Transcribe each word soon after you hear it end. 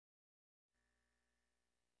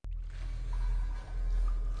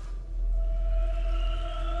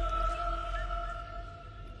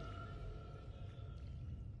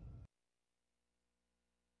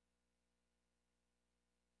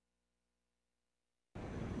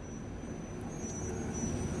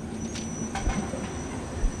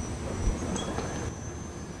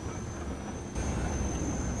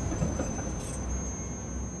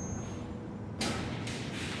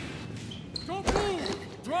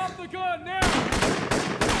the gun now!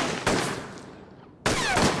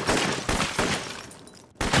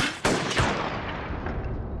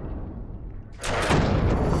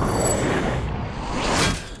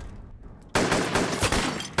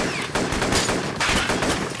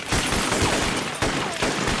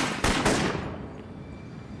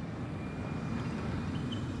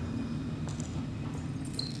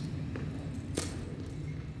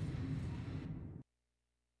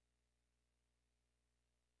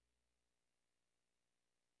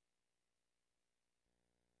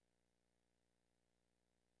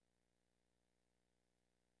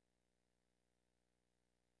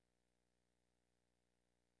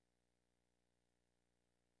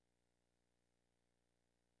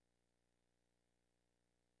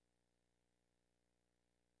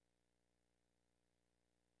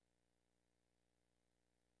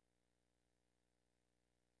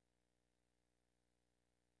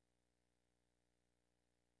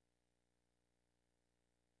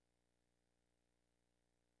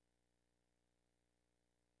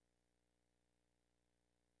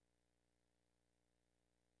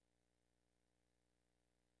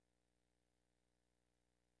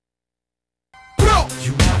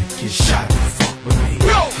 You might get shot if you fuck with me.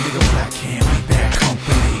 Nigga black hand, we bad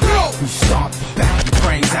company. We stomp the back of your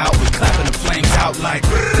brains out, we clapping the flames out like. You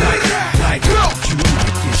might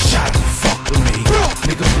get shot if you fuck with me.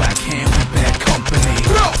 Nigga black hand, we bad company.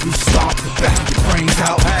 We stomp the back of your brains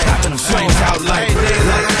out, clapping the flames out like.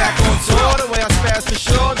 Back on tour, the way I spaz for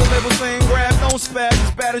sure. The label saying grab, don't spaz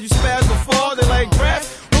as bad as you spaz before. They like grab.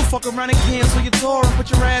 Fuck around and cancel your tour and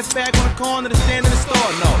put your ass back on the corner to stand in the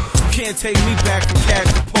store. No, you can't take me back from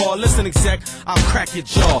cash to paw. Listen, exec, I'll crack your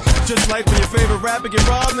jaw. Just like when your favorite rapper get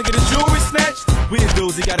robbed and get his jewelry snatched. We the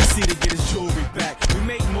dudes he gotta see to get his jewelry back. We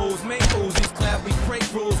make moves, make Uzis clap. We break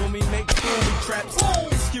rules when we make movie traps.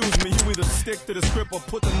 Excuse me, you either stick to the script or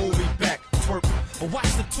put the movie back. Twerk. But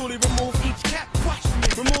watch the toolie remove each cap. Watch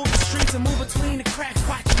me remove the streets and move between the cracks.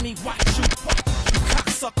 Watch me, watch you, watch you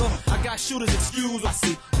cocksucker. I got shooters, excuse, I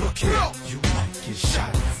see. Look here, you might get shot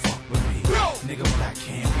if you fuck with me. Nigga black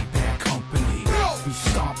hand, we bad company. We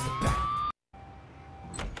stomp the back.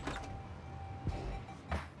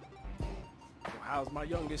 How's my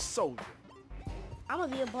youngest soldier? I'm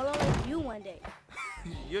gonna be a bolo like you one day.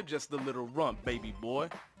 You're just a little rump, baby boy.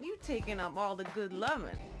 You taking up all the good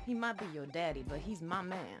loving. He might be your daddy, but he's my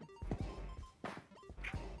man.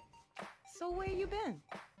 So where you been?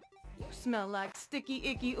 You smell like sticky,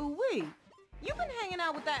 icky, ooh-wee. You been hanging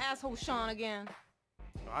out with that asshole Shaun again?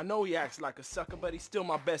 I know he acts like a sucker, but he's still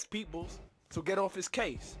my best peoples. So get off his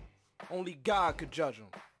case. Only God could judge him.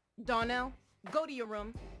 Darnell, go to your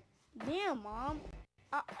room. Damn, Mom.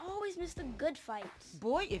 I always miss the good fights.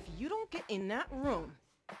 Boy, if you don't get in that room.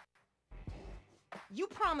 You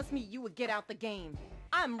promised me you would get out the game.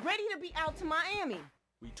 I'm ready to be out to Miami.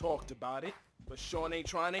 We talked about it, but Shaun ain't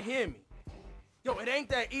trying to hear me. Yo, it ain't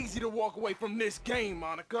that easy to walk away from this game,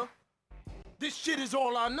 Monica. This shit is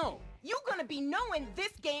all I know. You gonna be knowing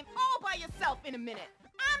this game all by yourself in a minute.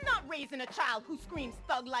 I'm not raising a child who screams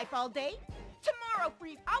thug life all day. Tomorrow,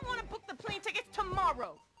 Freeze, I want to book the plane tickets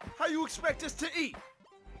tomorrow. How you expect us to eat?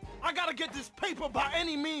 I gotta get this paper by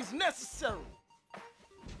any means necessary.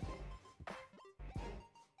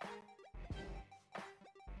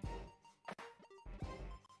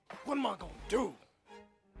 What am I gonna do?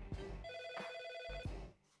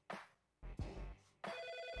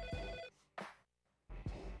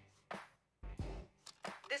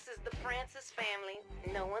 This is the Francis family.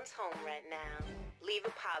 No one's home right now. Leave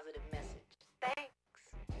a positive message. Thanks.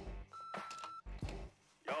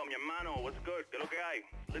 Yo, mi hermano, what's good? ¿Qué lo que hay?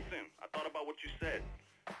 Listen, I thought about what you said.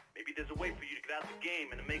 Maybe there's a way for you to get out the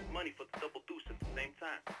game and to make money for the double deuce at the same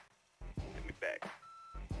time. Get me back.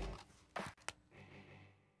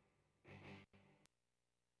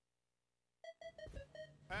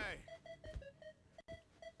 Hey.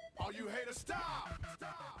 All you haters, stop!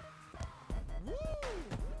 Woo!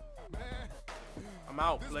 Man. I'm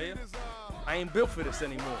out, player. I ain't built for this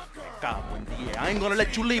anymore. God, I ain't gonna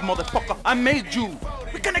let you leave, motherfucker. I made you.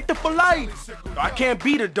 We connected for life. I can't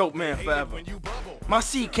be the dope man forever. My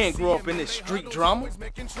seed can't grow up in this street drama.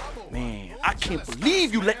 Man, I can't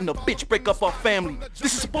believe you letting a bitch break up our family.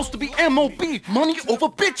 This is supposed to be MOB, money over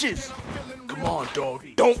bitches. Come on, dog.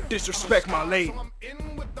 Don't disrespect my lady.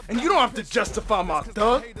 And you don't have to justify my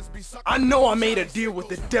thug. I know I made a deal with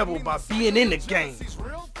the devil by being in the game.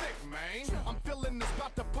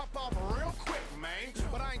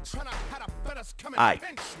 Aight,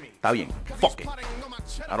 está bien. Fuck it.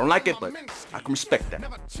 I don't like it, but I can respect that.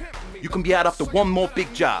 You can be out after one more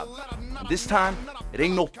big job. And this time, It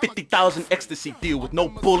ain't no 50,000 ecstasy deal with no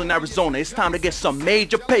bull in Arizona. It's time to get some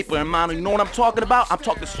major paper, hermano. You know what I'm talking about? I'm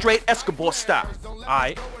talking straight Escobar style.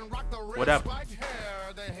 Alright, whatever.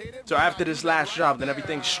 So after this last job, then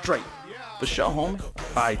everything's straight. For sure, homie.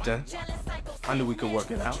 Alright then. I knew we could work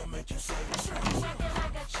it out.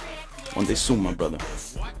 One day soon, my brother.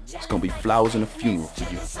 It's gonna be flowers and a funeral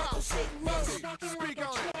for you.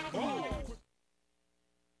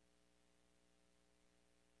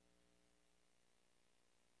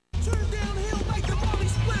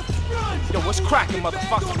 Yo, what's cracking,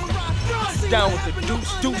 motherfucker? Down with the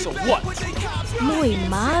deuce or what? Muy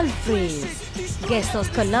mal, Freeze. Guess those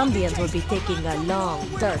Colombians will be taking a long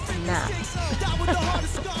dirt nap.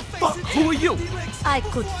 Fuck, who are you? I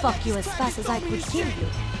could fuck you as fast as I could kill you,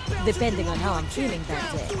 depending on how I'm feeling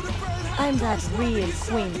that day. I'm that real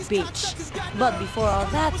queen bitch. But before all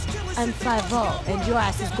that, I'm 5-0 and your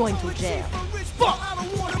ass is going to jail. Fuck!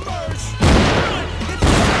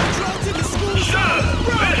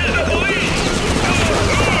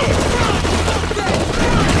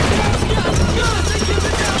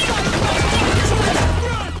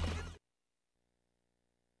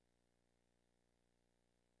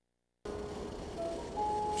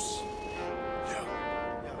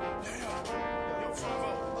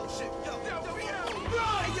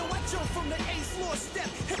 From the 8th floor step,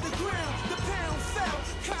 hit the ground, the pound fell,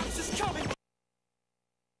 cops is coming.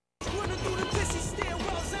 Running through the pissy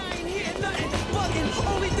stairwells, I ain't hear nothing. Bugging,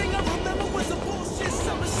 only thing I remember was a bullshit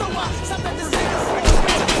summer, so I stopped at the second floor.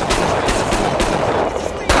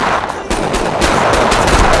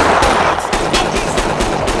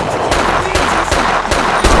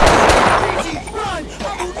 Run, I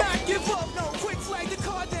will not give up, no, quick flag the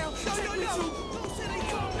car down. Take me to, don't say they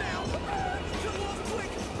come now. Come on,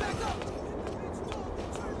 quick, back up.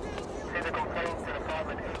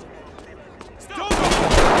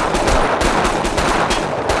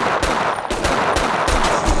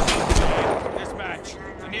 Dispatch,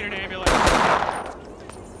 I need an ambulance.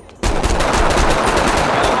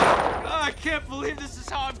 I can't believe this is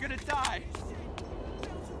how I'm gonna die.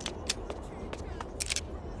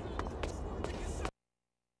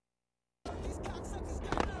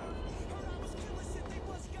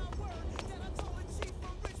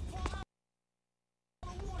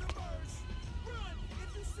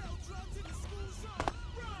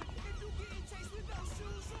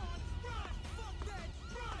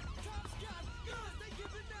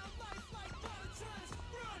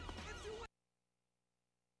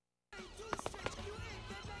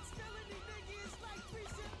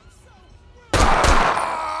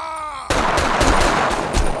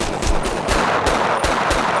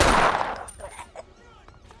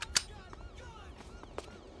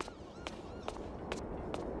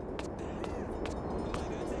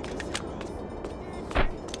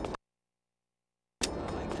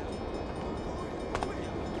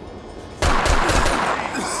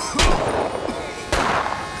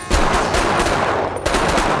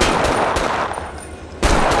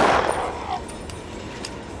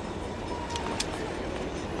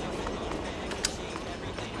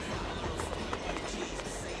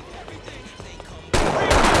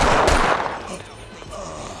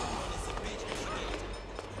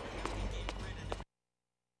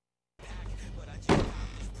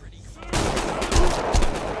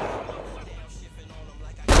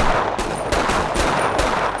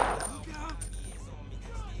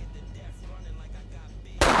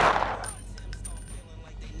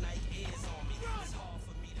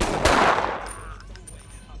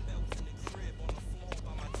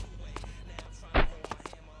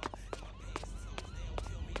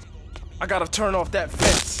 I gotta turn off that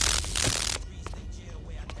fence.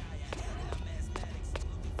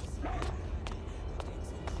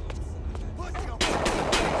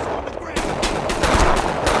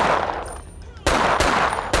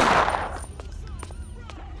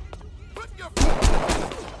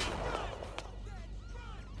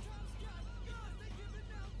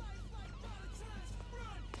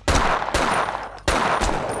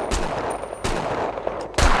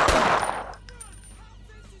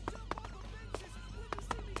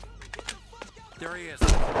 There he is.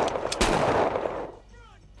 Put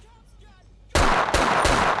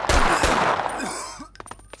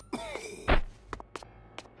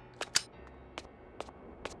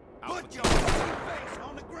your face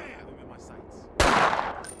on the ground. Look at my sights.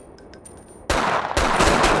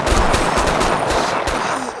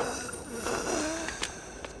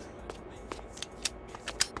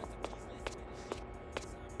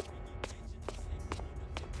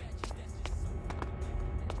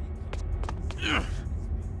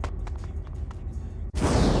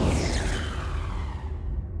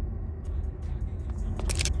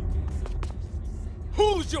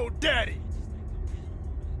 Who's your daddy?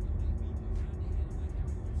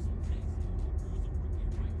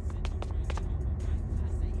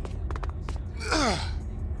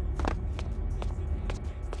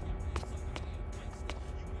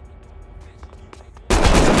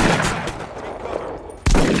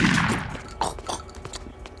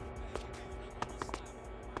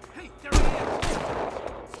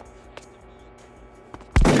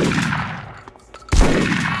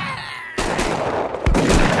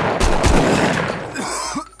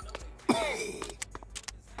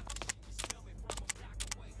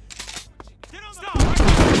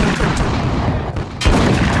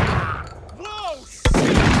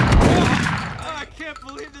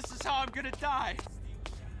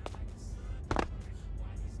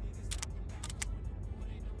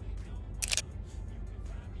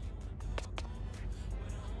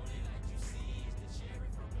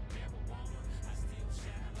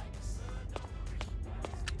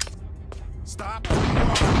 Stop.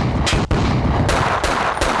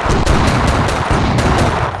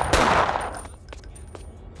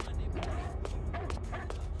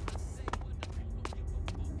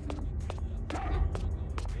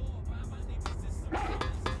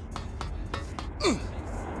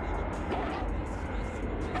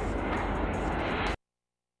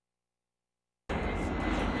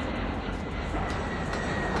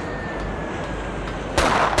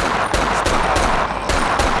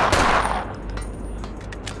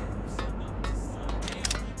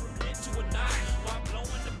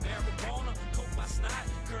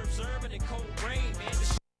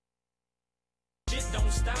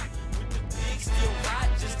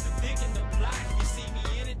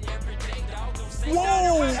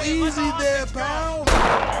 Whoa, easy there, pal.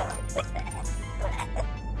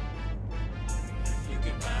 You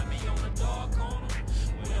can find me on the dark corner,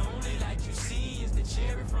 where the only light you see is the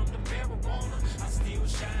cherry from the marijuana. I still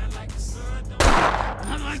shine like the sun.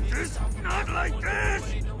 Not like this, not like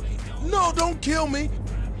this. No, don't kill me.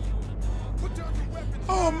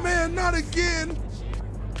 Oh man, not again.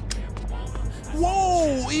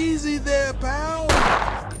 Whoa, easy there, pal.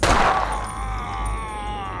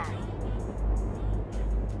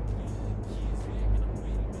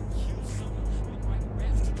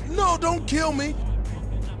 No, don't kill me.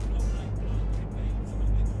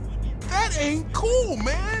 That ain't cool,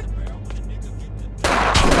 man.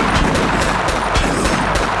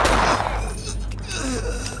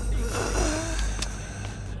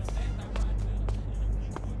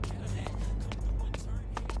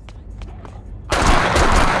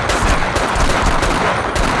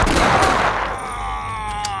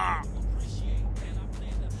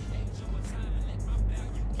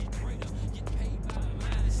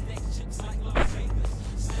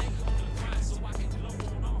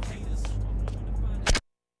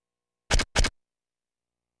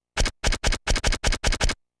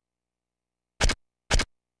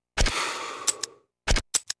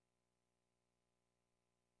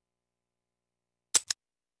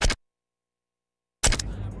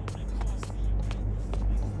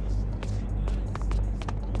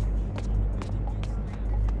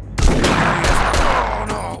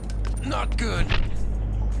 Not good.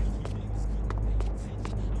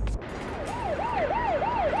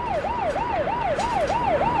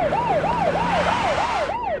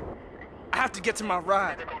 I have to get to my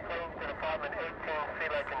ride.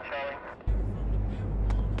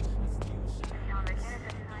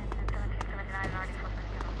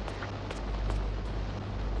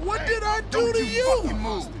 What did I do to you? Fucking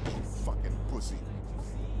move, you fucking pussy.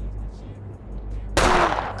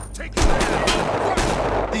 Take it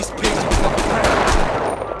down. These pigs are fucking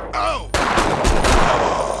around. Oh!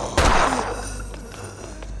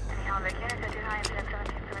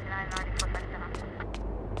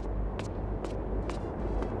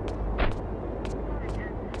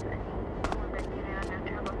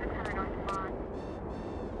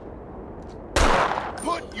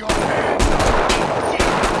 Put your hands up!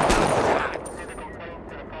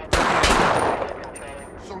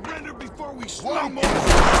 Surrender before we slow mo.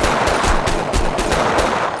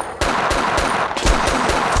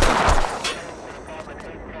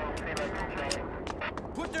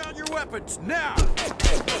 Put down your weapons now!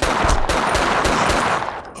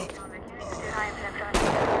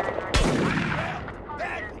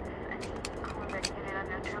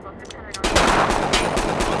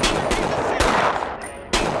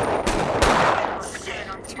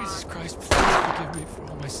 Jesus Christ, please forgive me for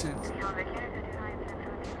all my sins.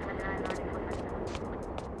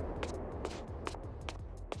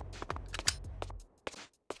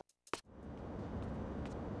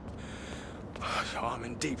 Yo, I'm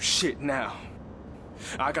in deep shit now.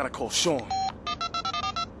 I gotta call Shaun.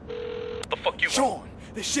 Shaun,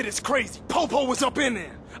 this shit is crazy. Popo was up in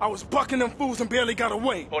there. I was bucking them fools and barely got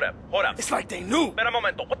away. Hold up. It's like they knew. Espera un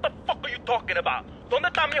momento. What the fuck are you talking about? ¿Dónde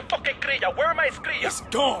está mi fucking cría? Where are my cría? It's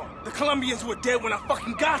gone. The Colombians were dead when I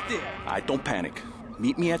fucking got there. Alright, don't panic.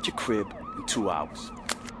 Meet me at your crib in 2 hours.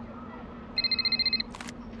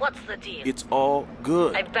 What's the deal? It's all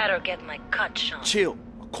good. I better get my cut, Shaun. Chill.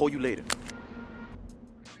 I'll call you later.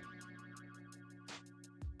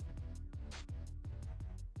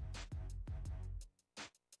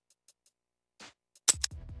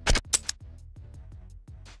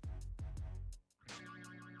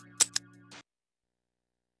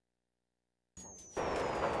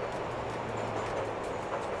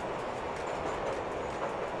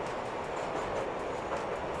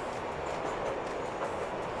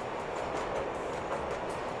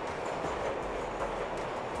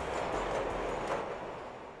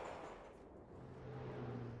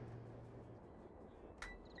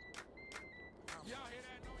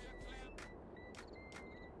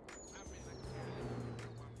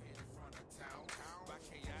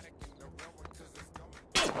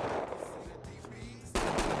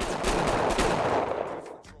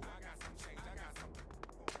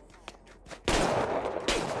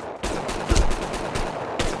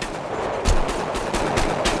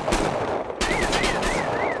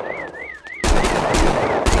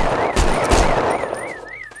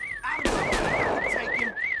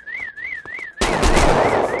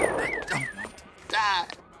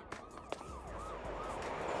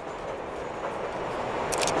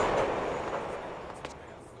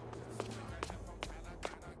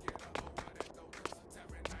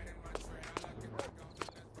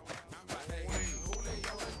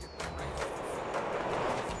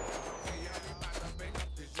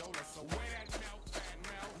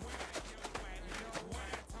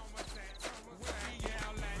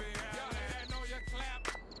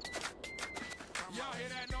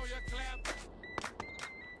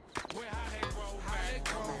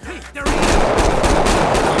 There he is!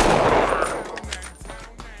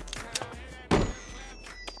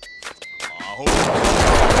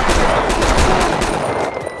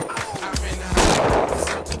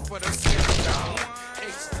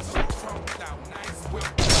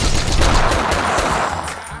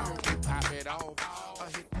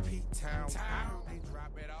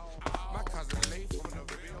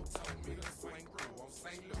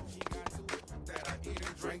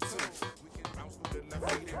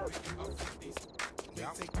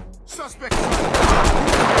 Suspect.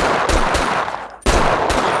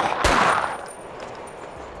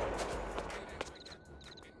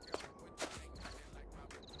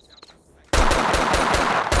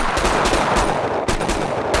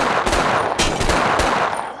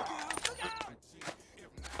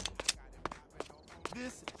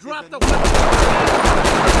 Drop the bucks.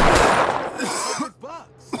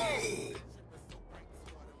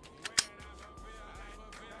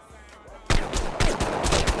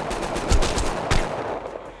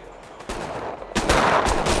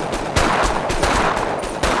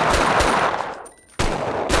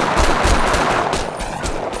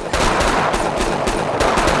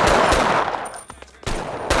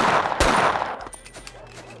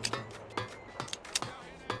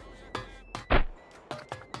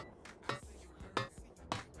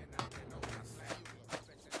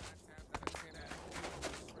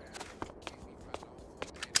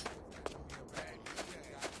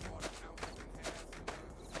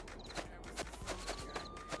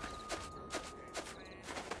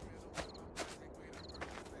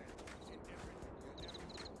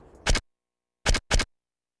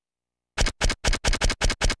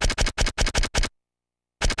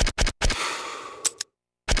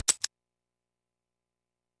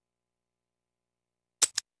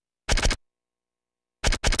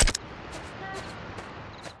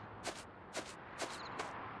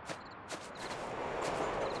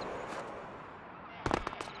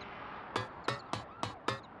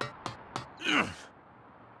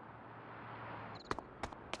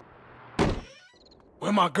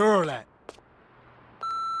 Where my girl at?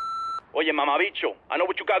 Oye, mamabicho, I know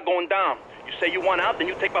what you got going down. You say you want out, then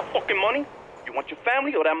you take my fucking money? You want your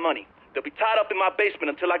family or that money? They'll be tied up in my basement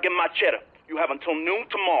until I get my cheddar. You have until noon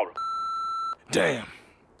tomorrow. Damn.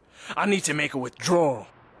 I need to make a withdrawal.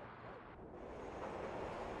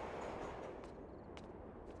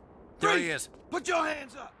 There he is. Put your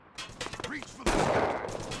hands up. Reach for the sky.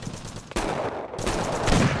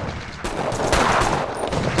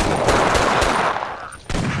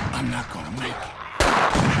 I'm not gonna make it.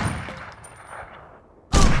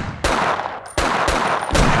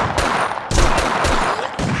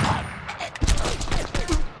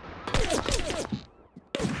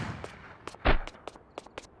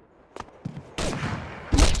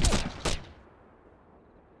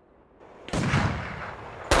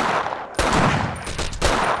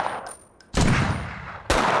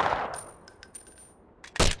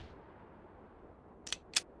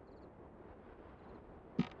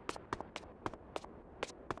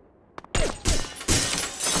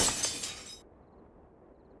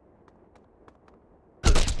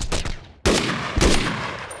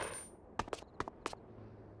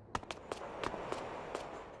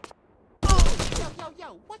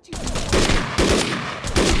 Yo, what you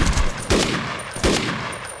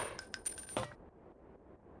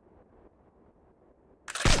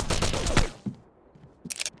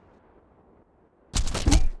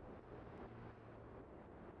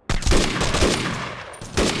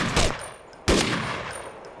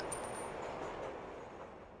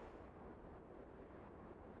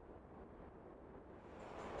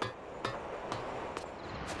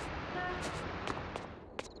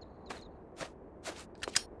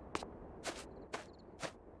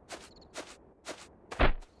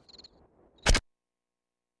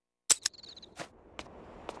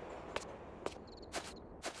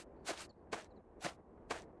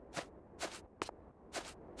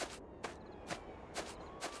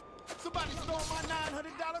Somebody stole my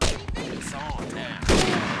 $900 TV. It's on now.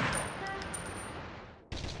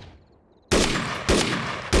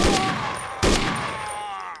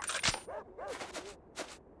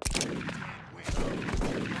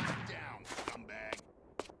 Down, scumbag.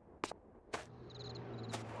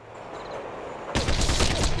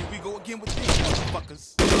 Here we go again with these motherfuckers.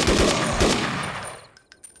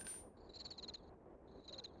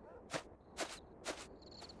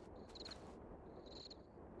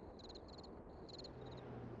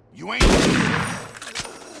 You ain't.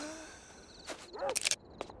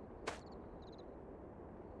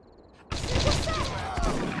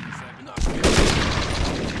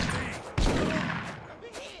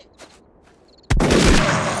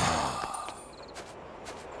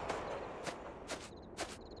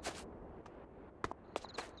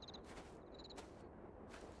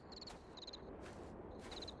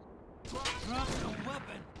 Drop the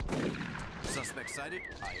weapon. Suspect sighted.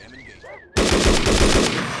 I am engaged.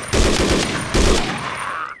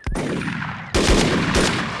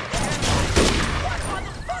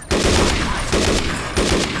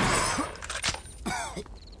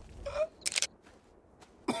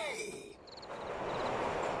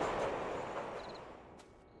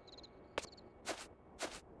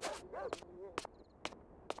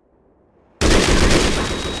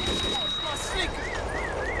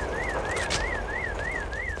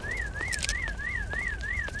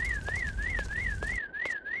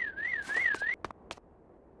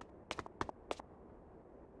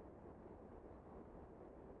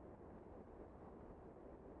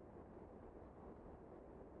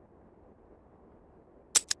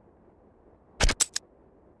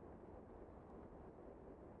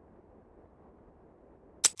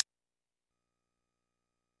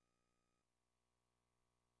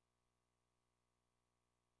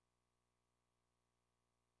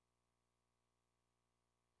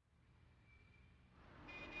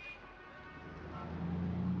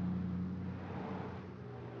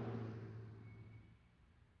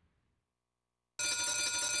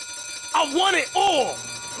 I want it all!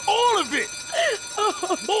 All of it!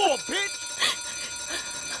 More, bitch!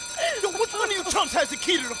 Yo, which one of you chumps has the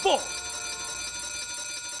key to the vault?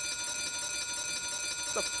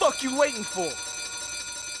 The fuck you waiting for?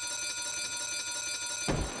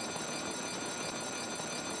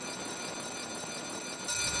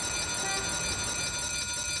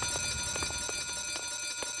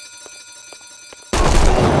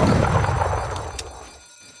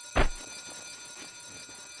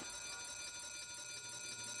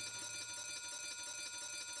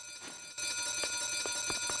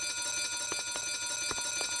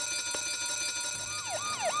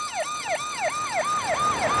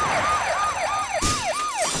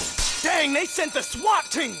 They sent the SWAT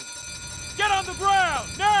team! Get on the ground,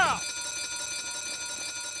 now!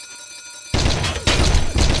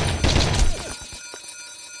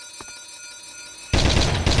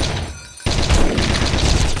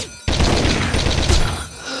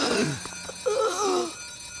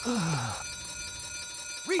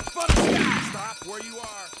 Reach for the sky! Stop where you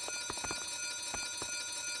are!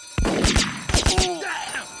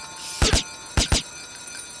 Damn!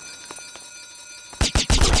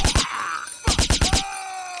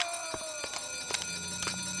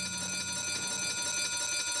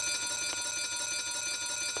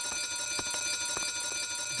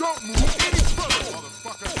 Don't move any further,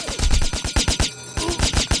 motherfucker!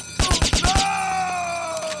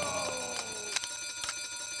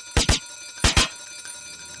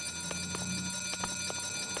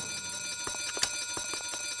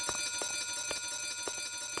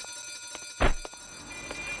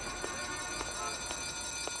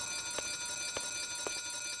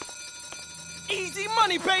 Easy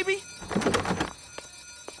money, baby!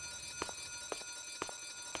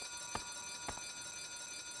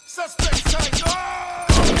 Suspect sight! Oh!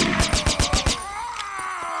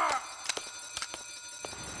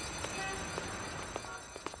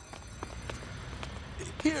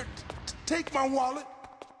 Here, take my wallet.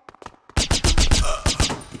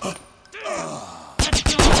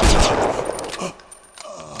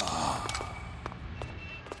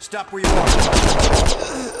 Stop where you are.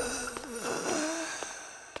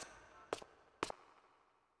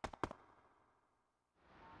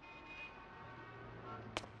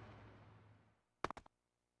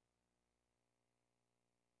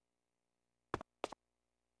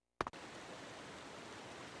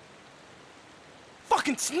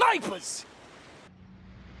 Fucking snipers!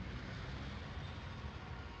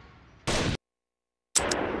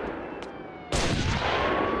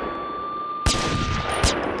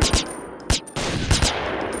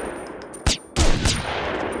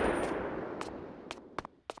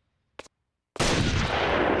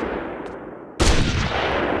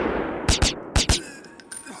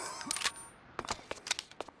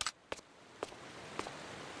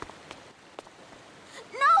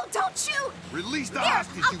 Don't shoot! Release the Here,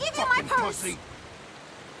 hostage, I'll you give you my fucking purse. pussy!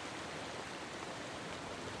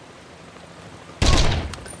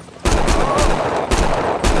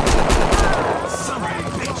 Son of a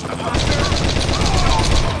bitch!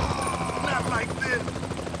 Not like this!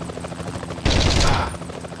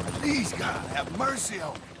 Please, God, have mercy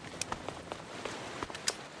on me.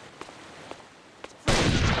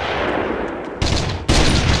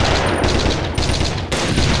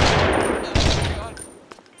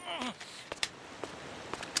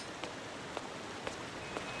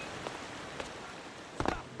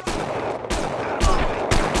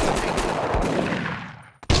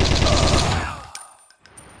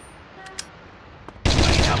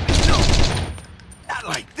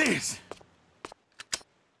 Like this.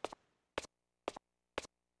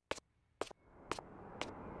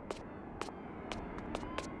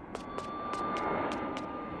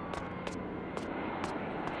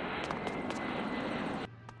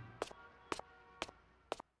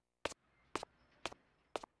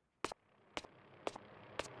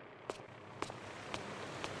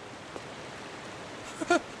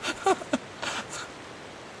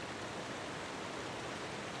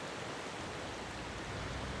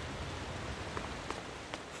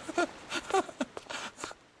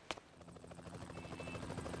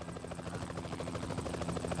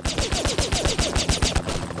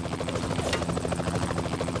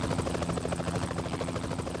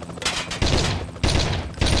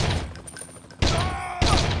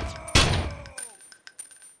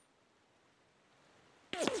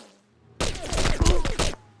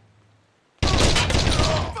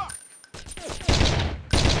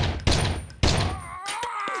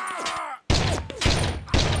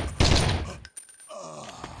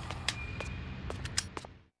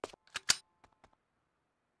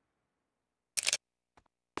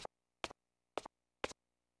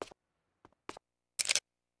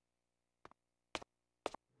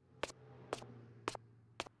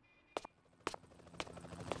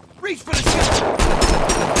 Reach for the ship!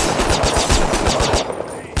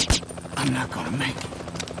 I'm not gonna make it.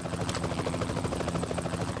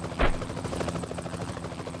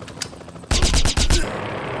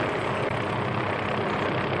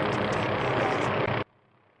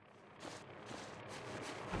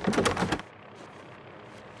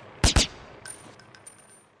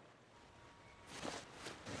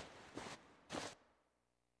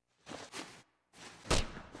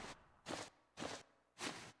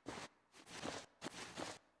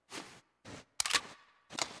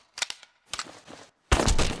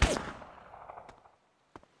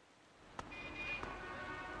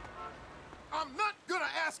 I'm not gonna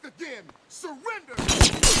ask again. Surrender!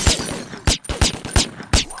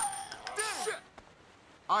 Shit!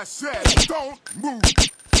 I said don't move!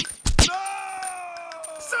 No!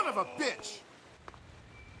 Son of a bitch!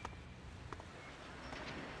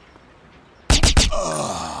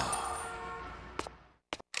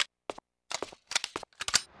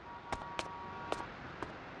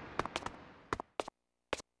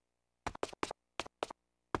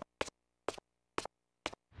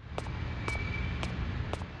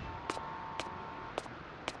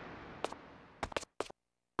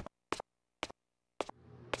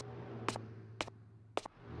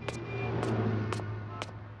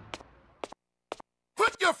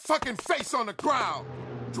 Put your fucking face on the ground!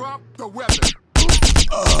 Drop the weapon!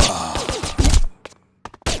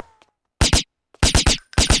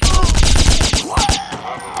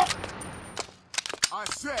 I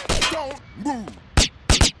said don't move!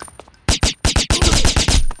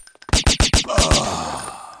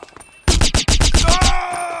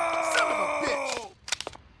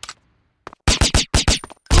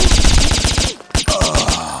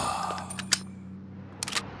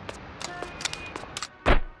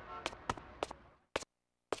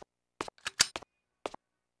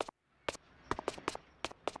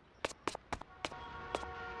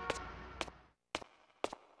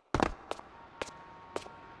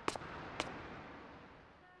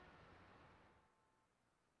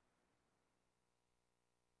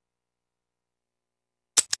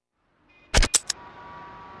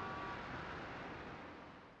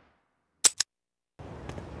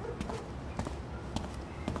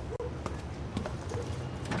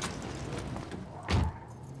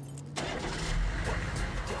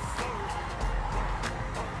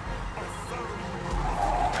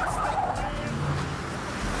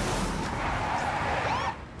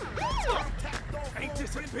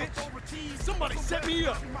 Somebody set me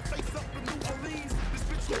up!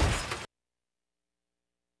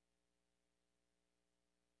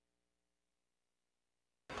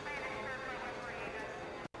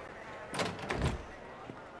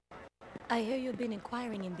 I hear you've been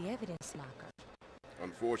inquiring in the evidence locker.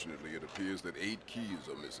 Unfortunately, it appears that 8 keys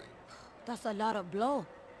are missing. That's a lot of blow.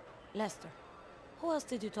 Lester, who else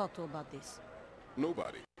did you talk to about this?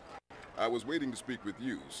 Nobody. I was waiting to speak with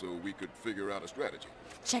you so we could figure out a strategy.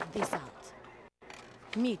 Check this out.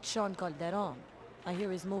 Meet Shaun Calderon. I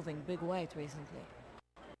hear he's moving big white recently.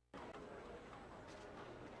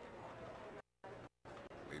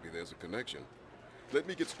 Maybe there's a connection. Let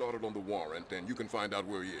me get started on the warrant, and you can find out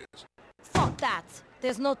where he is. Fuck that!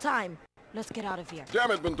 There's no time. Let's get out of here.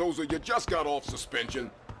 Damn it, Mendoza, you just got off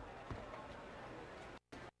suspension.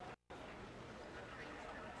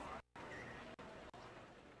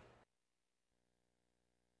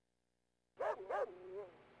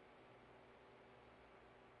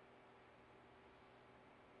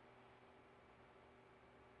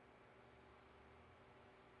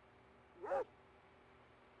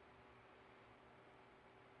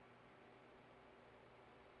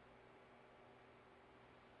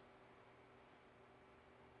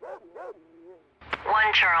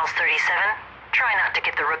 Charles 37, try not to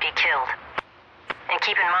get the rookie killed. And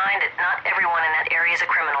keep in mind that not everyone in that area is a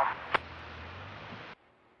criminal.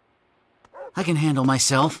 I can handle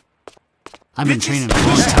myself. I've been training a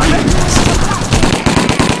long time.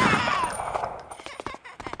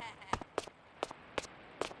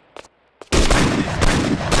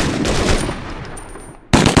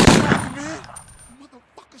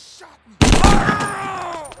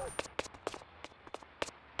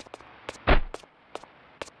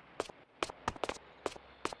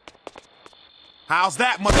 How's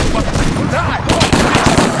that, motherfucker? Die!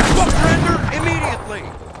 Surrender immediately!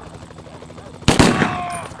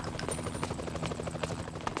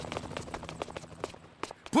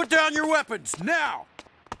 Put down your weapons, now!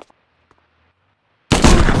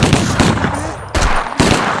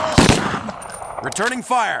 Returning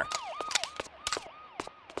fire!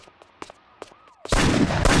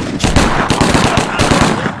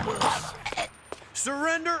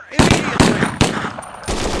 Surrender immediately!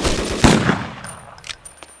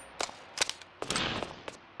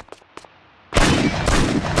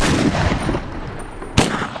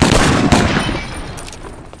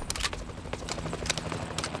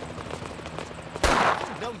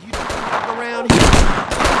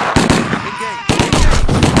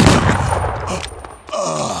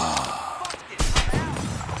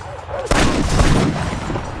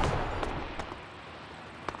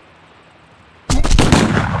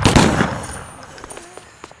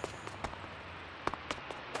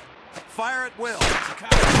 Fire at will.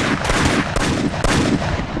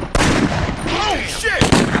 Oh, shit!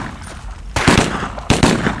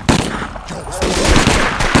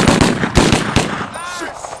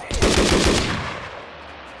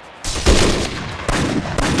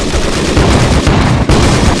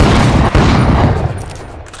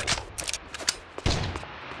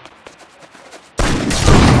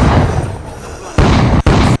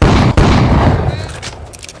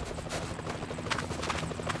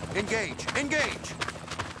 Engage! Engage!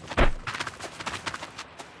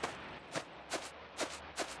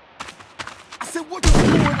 I said, what you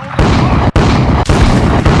doing on the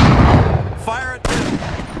Fire at will!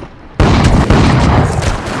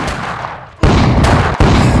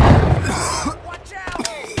 Watch out!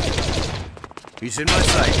 He's in my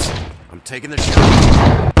sights. I'm taking the shot.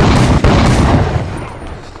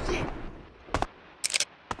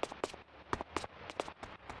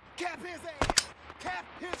 Cap his ass! Cap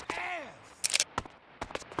his ass!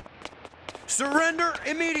 Surrender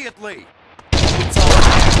immediately!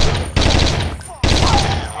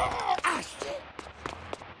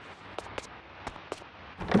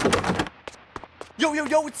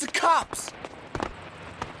 Yo, it's the cops!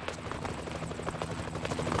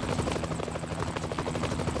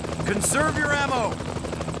 Conserve your ammo!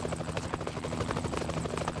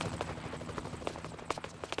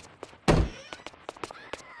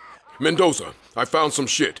 Mendoza, I found some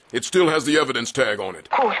shit. It still has the evidence tag on it.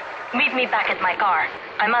 Cool. Meet me back at my car.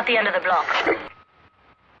 I'm at the end of the block.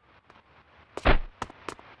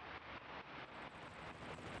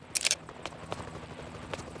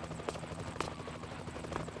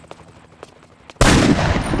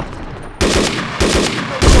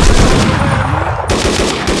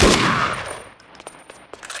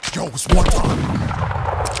 Yo, it's one time.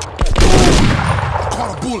 I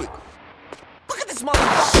caught a bullet. Look at this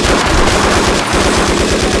motherfucker!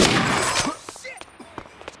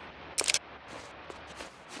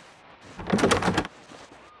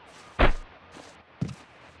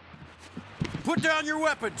 Put down your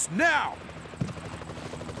weapons, now!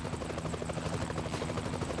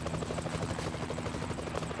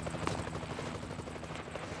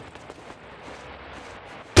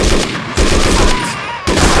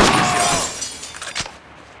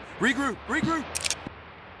 Regroup, regroup!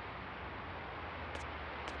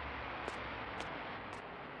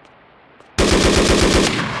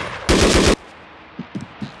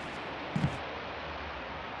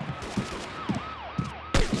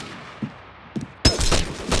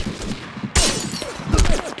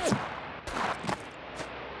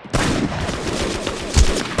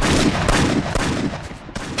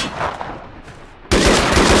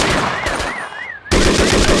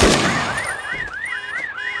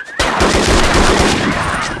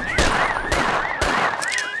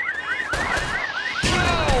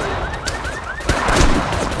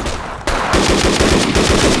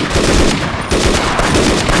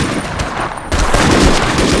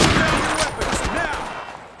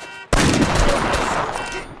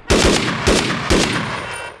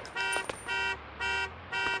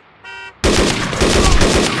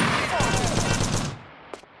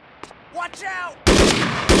 Watch out!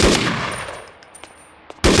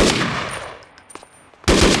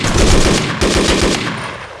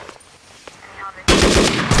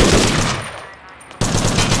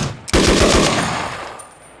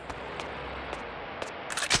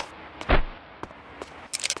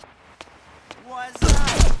 What's up?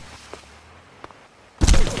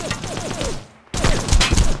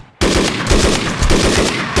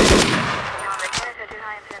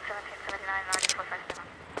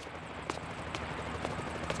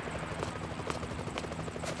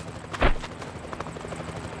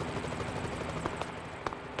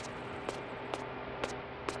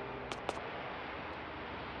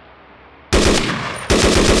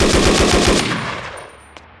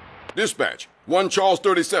 Dispatch, 1 Charles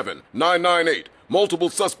 37, 998. Multiple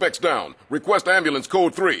suspects down. Request ambulance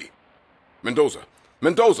code 3. Mendoza,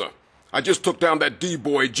 I just took down that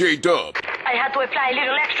D-boy J-Dub. I had to apply a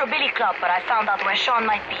little extra billy club, but I found out where Shaun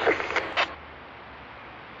might be.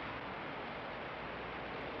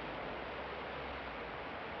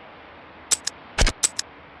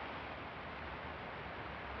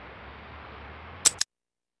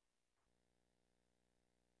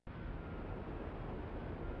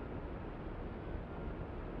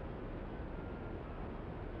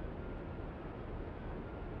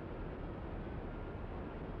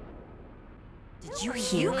 Did you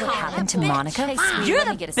hear what happened to Monica? You're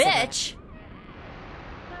the bitch!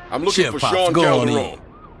 I'm looking for Shaun Calderon.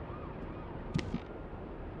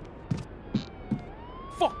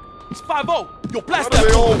 Fuck! It's 5-0! Yo, blast Why that! do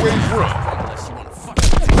they always run?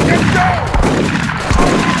 Get down!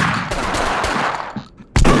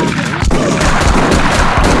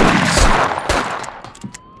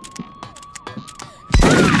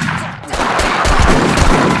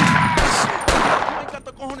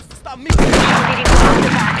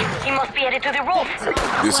 He must be headed to the roof.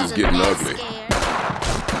 This is getting ugly.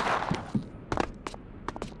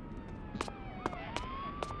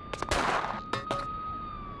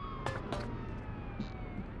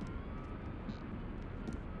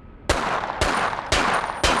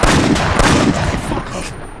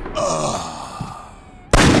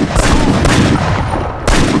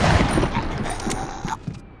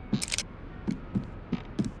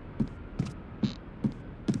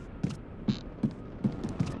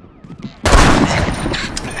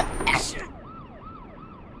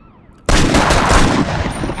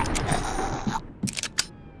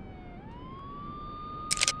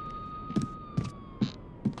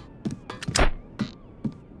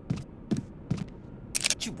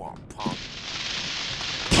 You want, punk?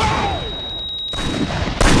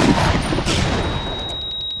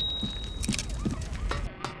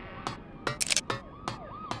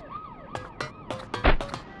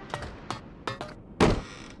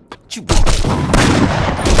 You want, punk?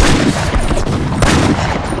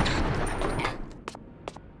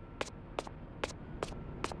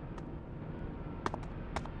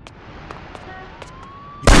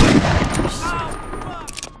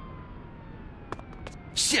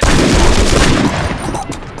 Shit!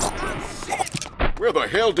 Where the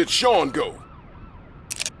hell did Shaun go?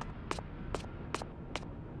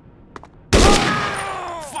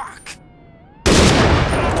 Fuck!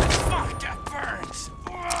 Fuck, that burns!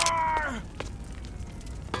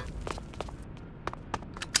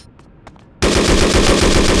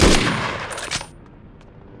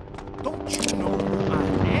 Don't you know who I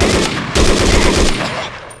am?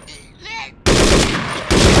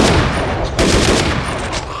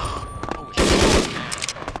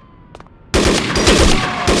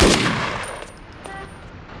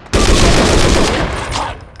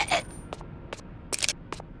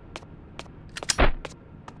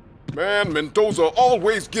 Man, Mendoza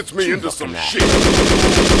always gets me into some shit.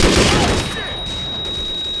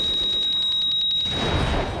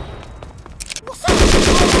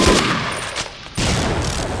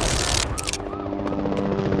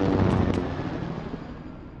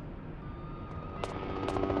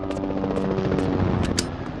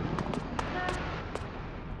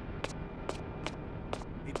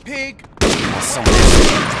 Hey, pig!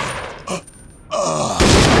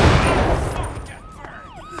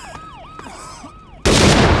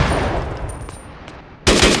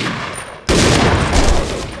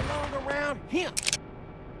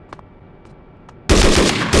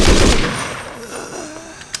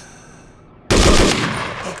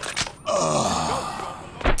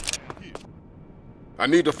 I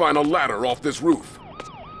need to find a ladder off this roof.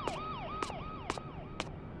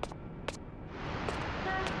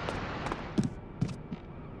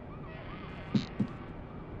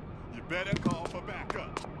 You better call for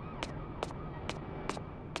backup.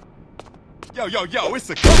 Yo, it's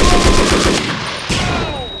a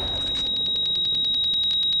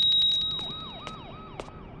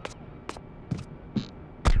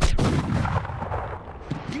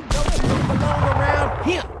You don't belong around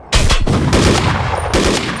here!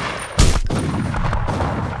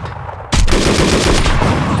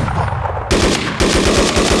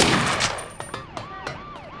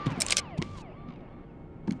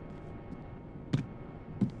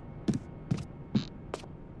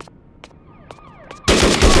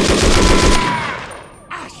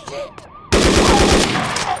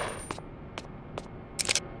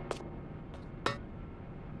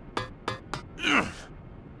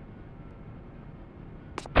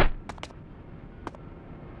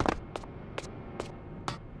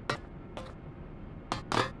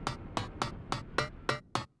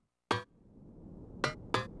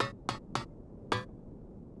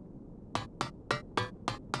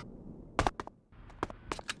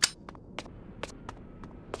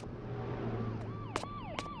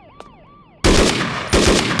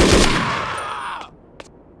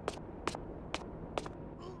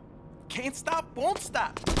 Can't stop, won't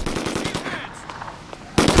stop.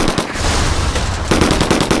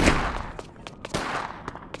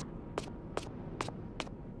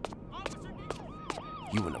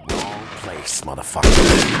 You in the wrong place, motherfucker.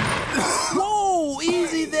 Whoa,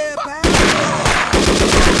 easy there, pal.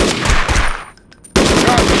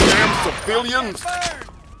 Goddamn civilians!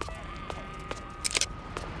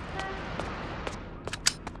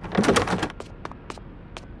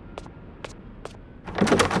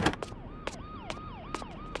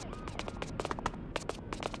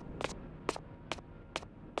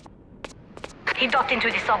 He ducked into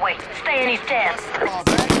the subway. Stay in his stairs.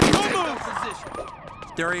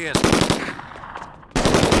 There he is.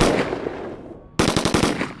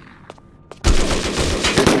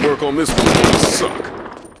 Paperwork on this one gonna suck.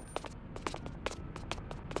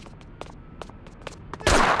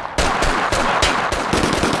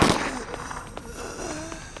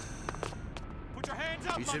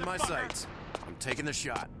 He's in my sights. I'm taking the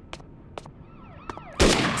shot.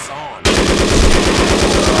 It's on. Too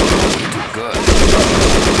good.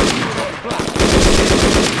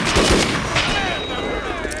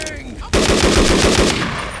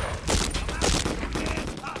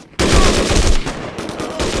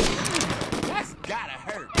 That's gotta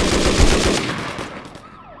hurt.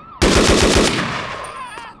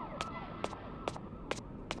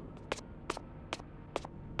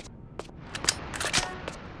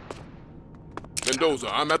 Mendoza,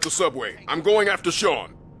 I'm at the subway. I'm going after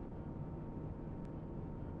Shaun.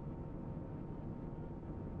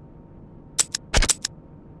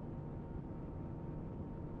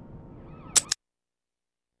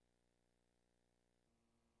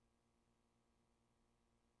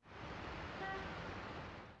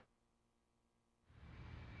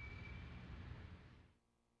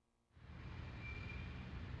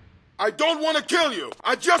 I don't want to kill you.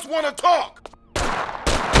 I just want to talk.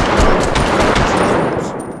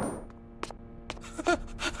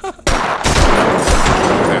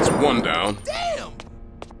 That's one down. Damn!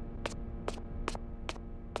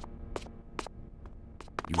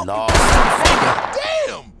 You lost.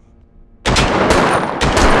 Damn!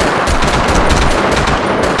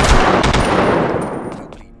 You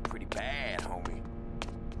bleeding pretty bad, homie.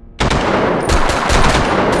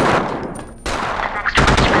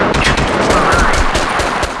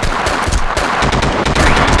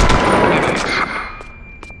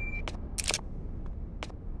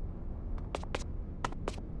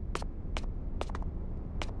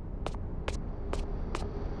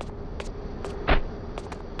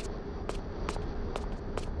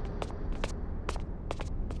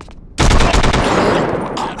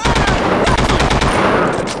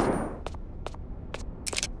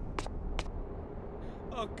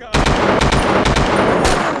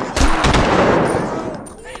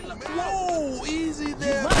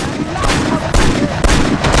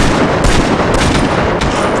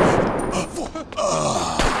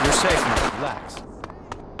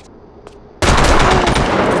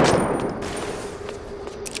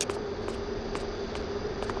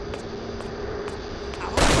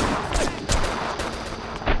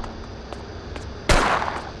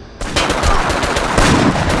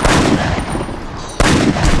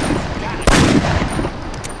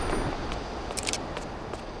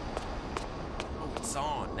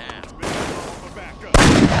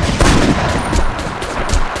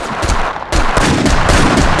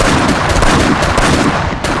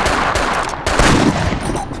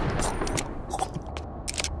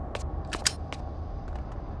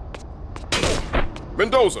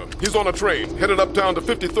 Mendoza, he's on a train, headed uptown to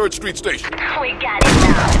 53rd Street Station. We got it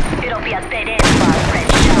now. It'll be a dead end for our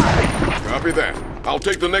friend Shaun. Copy that. I'll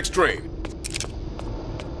take the next train.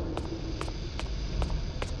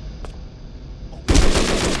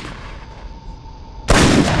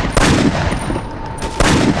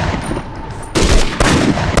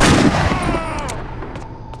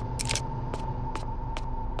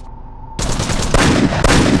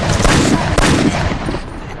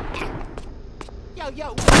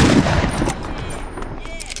 Yo.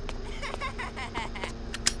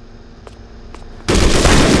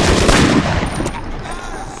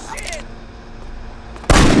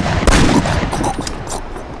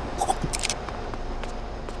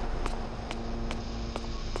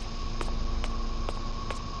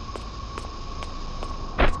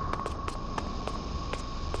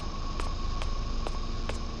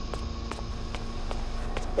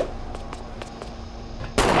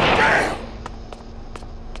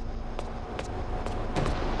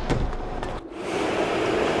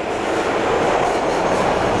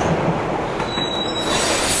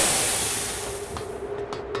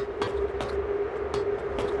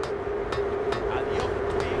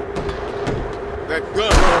 That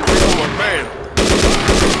gun runs into a man.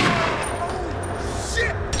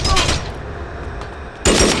 Shit!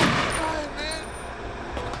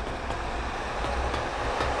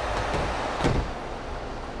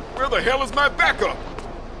 Where the hell is my backup?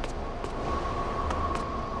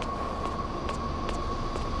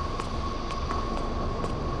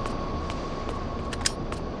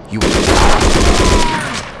 You.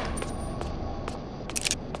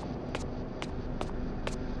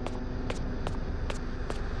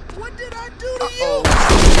 What did I do to you?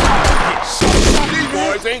 These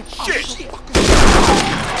boys ain't shit.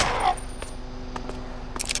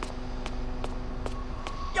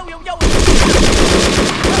 Yo.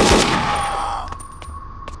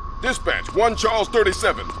 Dispatch, 1 Charles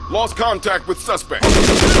 37. Lost contact with suspect.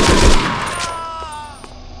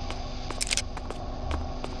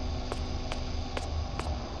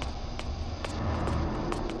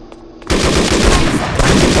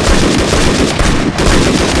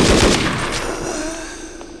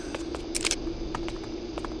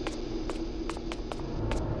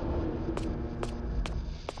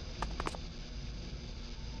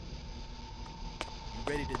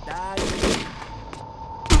 Ready to die?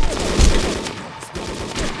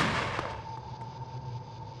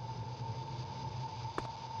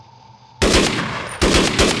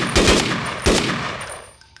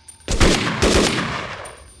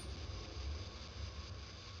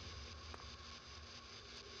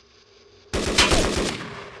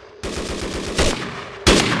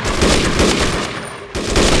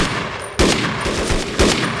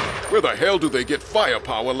 Where the hell do they get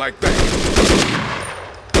firepower like that?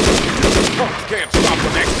 Punks can't stop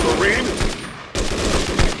an ex-Marine!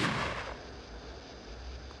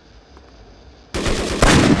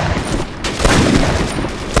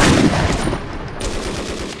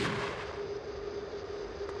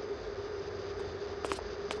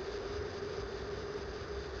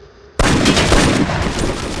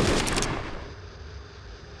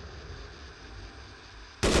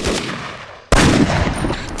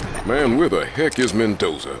 Man, where the heck is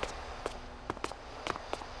Mendoza?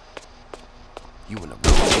 You in the wrong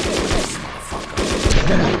place, motherfucker.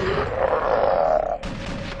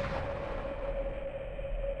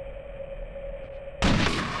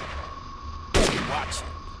 Watch it.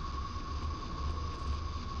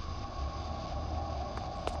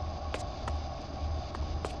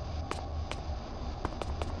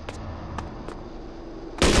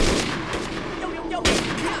 Yo.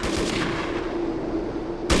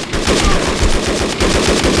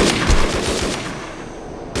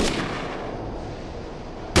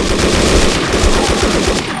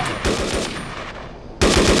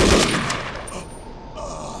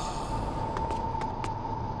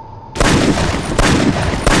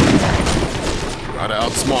 Gotta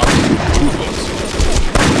outsmart these with two hooks.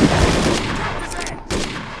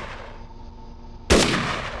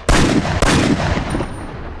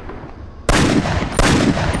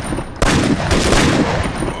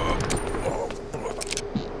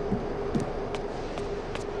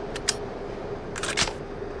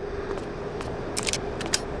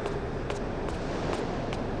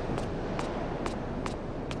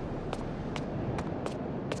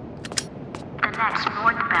 The next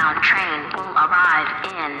northbound train will arrive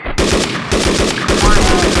in 1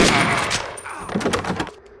 minute.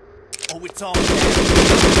 Oh, it's all there.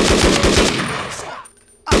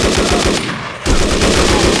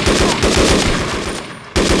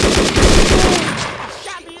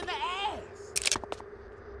 Shot me in the ass.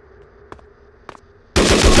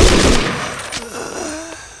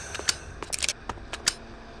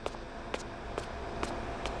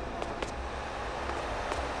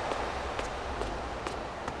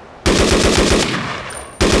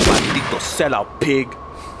 sellout, pig.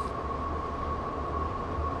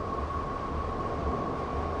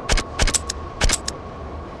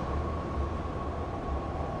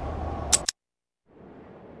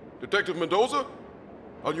 Detective Mendoza?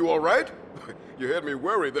 Are you all right? You had me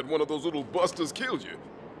worried that one of those little busters killed you.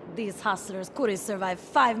 These hustlers couldn't survive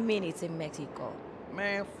 5 minutes in Mexico.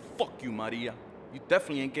 Man, fuck you, Maria. You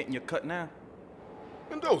definitely ain't getting your cut now.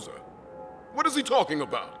 Mendoza, what is he talking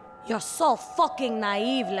about? You're so fucking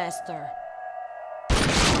naive, Lester.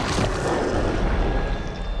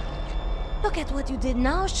 Look at what you did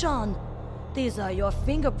now, Shaun. These are your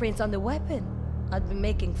fingerprints on the weapon. I'd be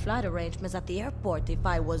making flight arrangements at the airport if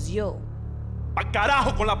I was you. ¡Pa'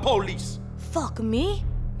 carajo con la police! Fuck me?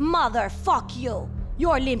 Motherfuck you!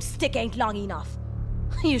 Your limp stick ain't long enough.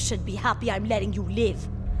 You should be happy I'm letting you live.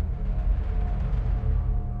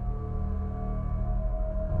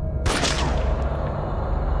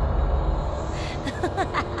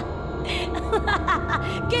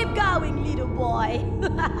 Keep going, little boy.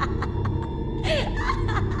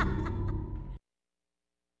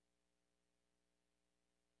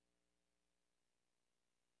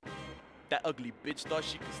 That ugly bitch thought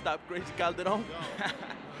she could stop Crazy Calderon?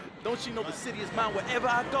 Don't she know the city is mine wherever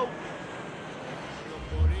I go?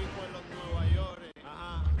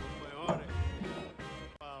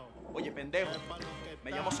 Oye, pendejo,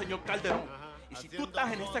 me llamo señor Calderón. Y si tú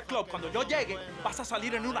estás en este club cuando yo llegue, vas a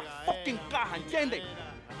salir en una fucking caja, ¿entiendes?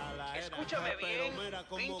 Escúchame bien,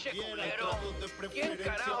 pinche culero. ¿Quién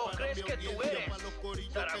carajo crees que tú eres?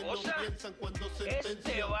 ¿Zaragoza?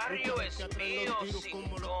 Este barrio es mío,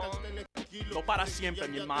 Singón. No para siempre,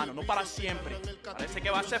 mi hermano, no para siempre. Parece que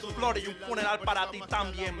va a ser flores y un funeral para ti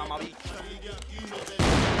también, mamabicho.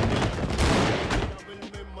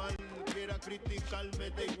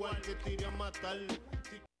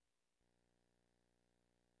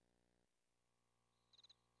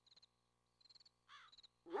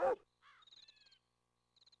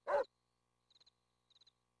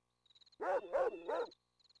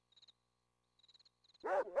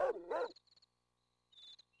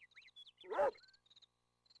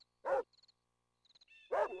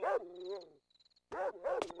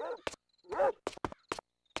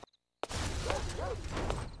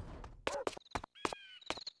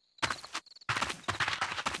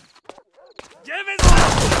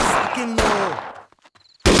 ¡Sáquenlo!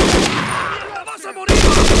 ¡Mierda, vas a morir!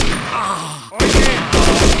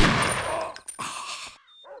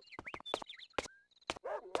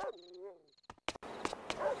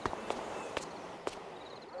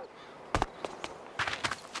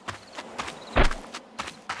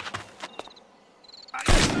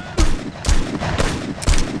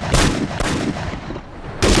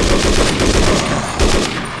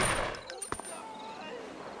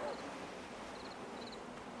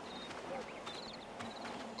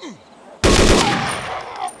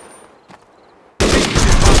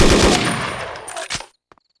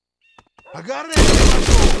 ¡Agarren!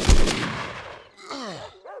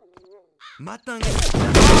 ¡Matan!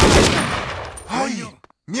 ¡Ay!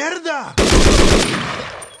 ¡Mierda!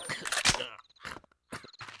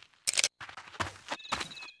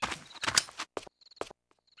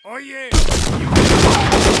 Oye.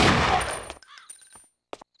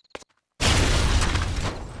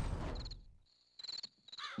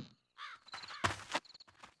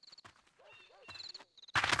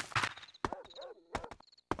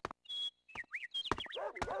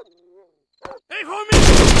 ¡Hey, homie!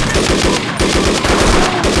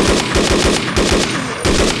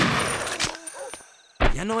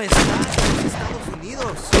 Ya no está en los Estados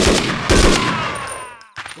Unidos.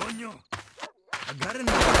 ¡Coño!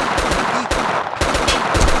 Agárrenme.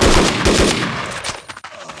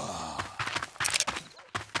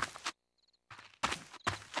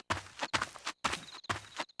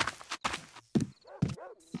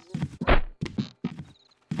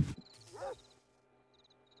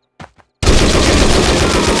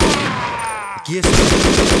 Aquí está.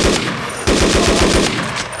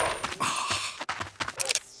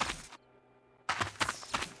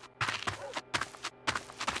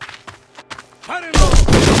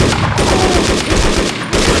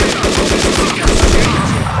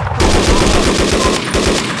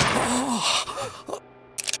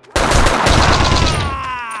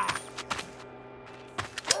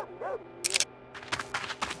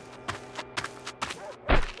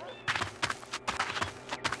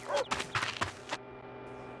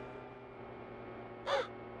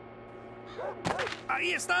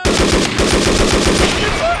 ¡Ahí está!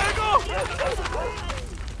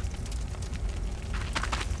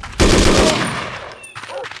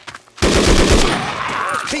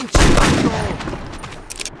 ¡Pinche vato!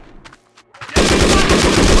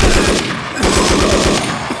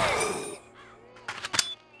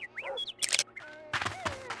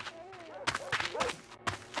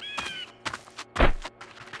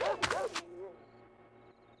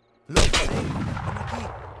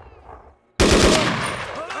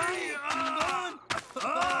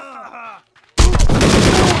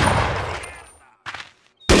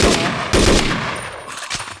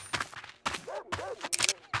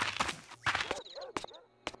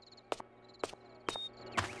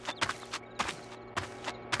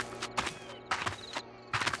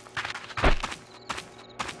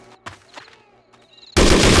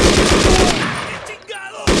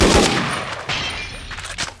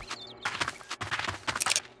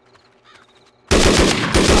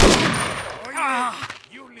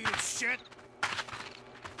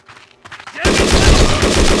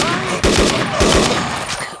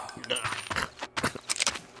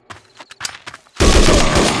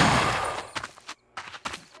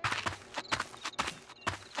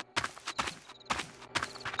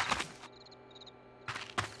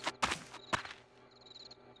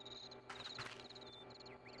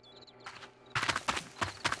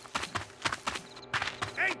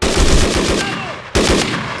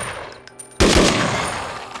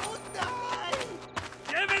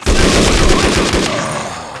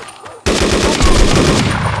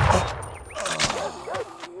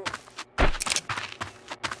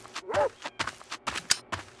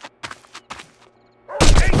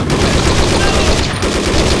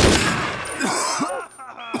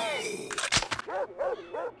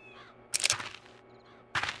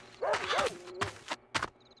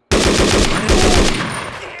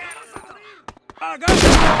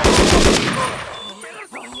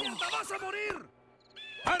 ¡Vas a morir!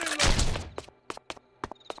 ¡Párenlo!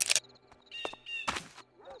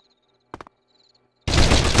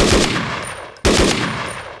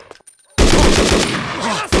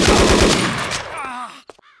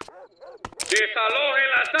 ¡Desalojen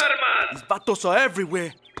las armas! These vatos are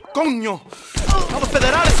everywhere. ¡Coño! Now the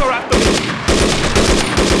federales are after me!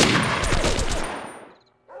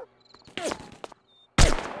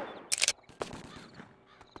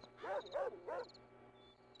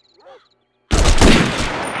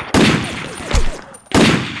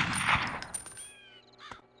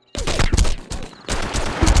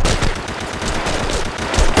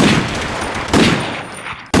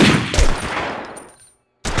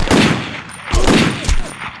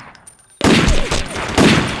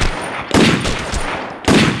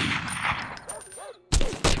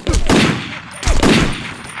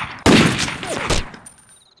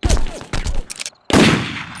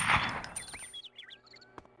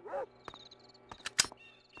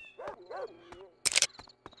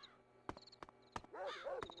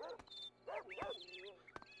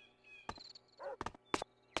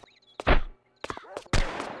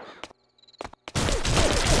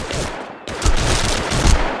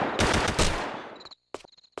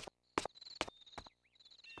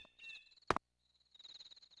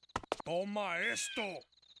 ¡Toma esto!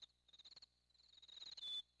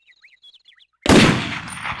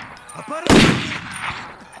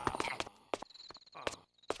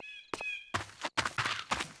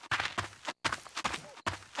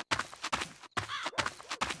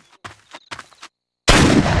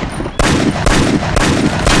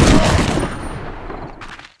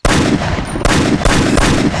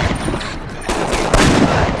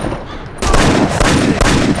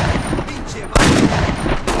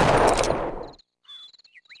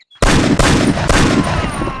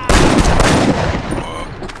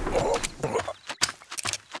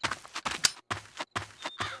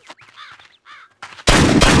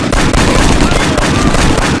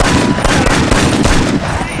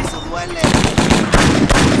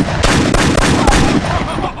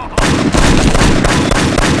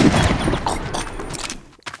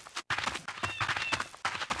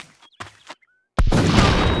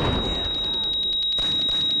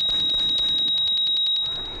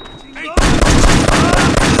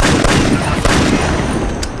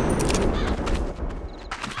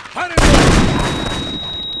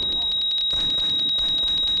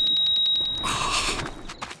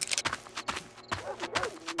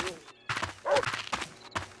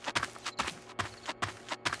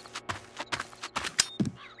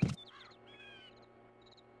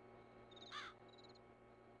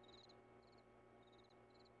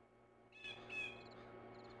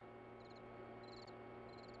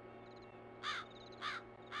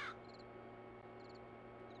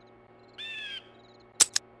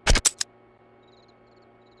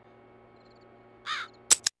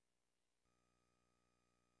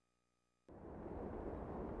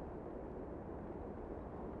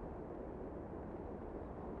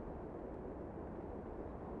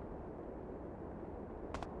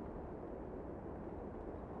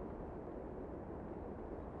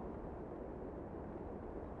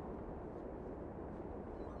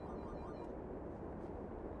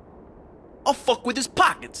 I'll fuck with his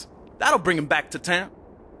pockets. That'll bring him back to town.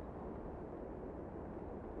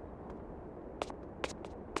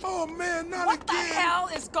 Oh man, not what again! What the hell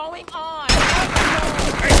is going on?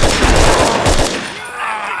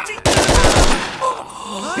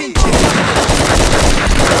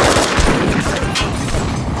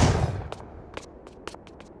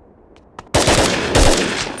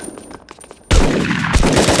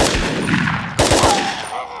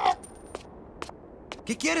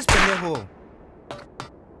 ¿Qué quieres, pendejo?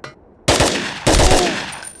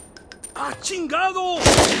 ¡Ah, chingado!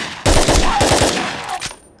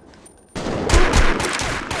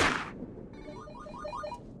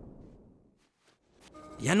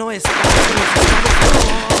 Ya no es... ¡Pinche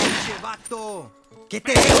vato! ¿Qué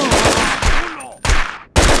te digo?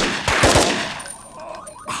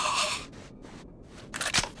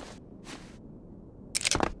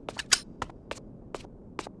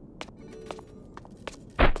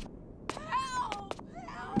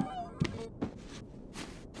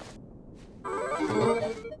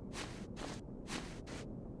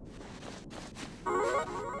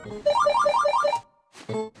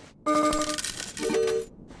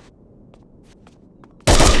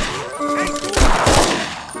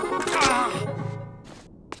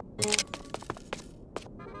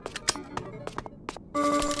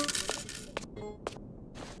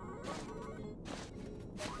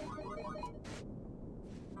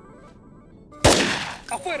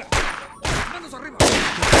 ¡Afuera! ¡Manos arriba!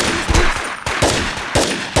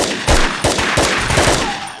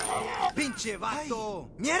 ¡Pinche vato!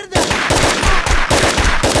 ¡Mierda!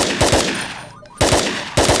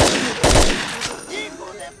 ¡Hijo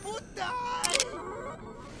de puta!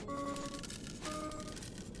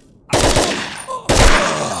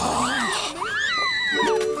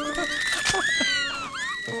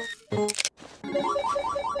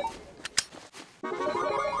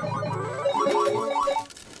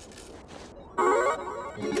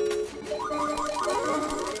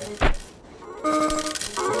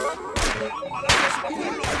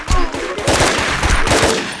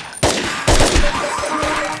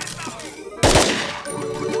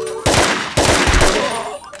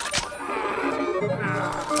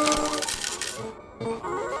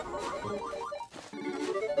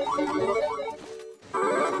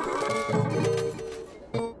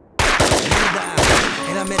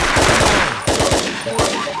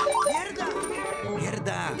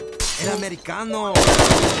 Americano.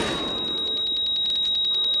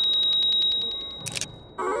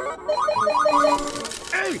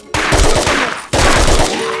 ¡Ey!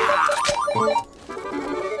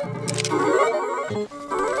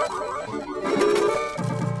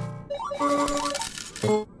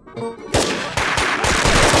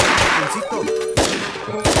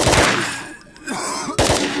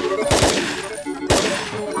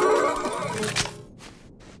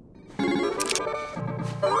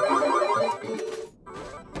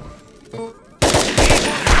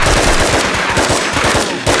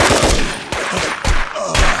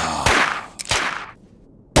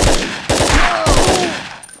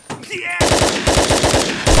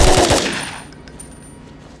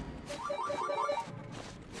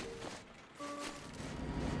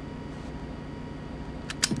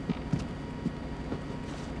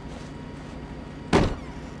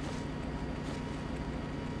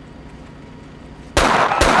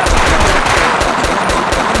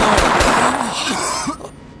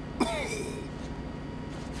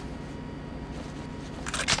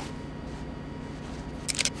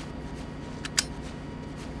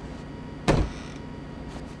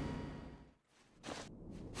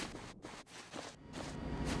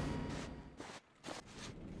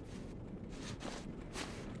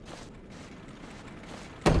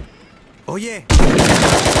 Oye.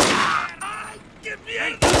 ¡Ay, qué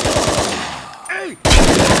mierda! ¡Ey!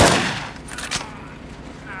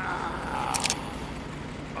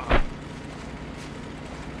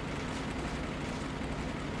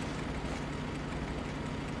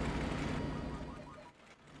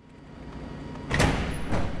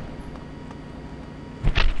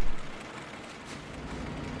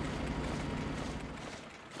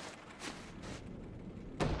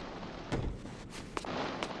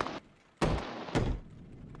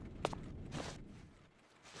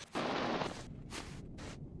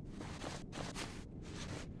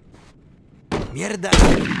 ¡Mierda!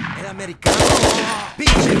 ¡El americano!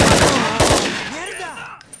 ¡Pinche vato!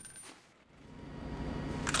 ¡Mierda!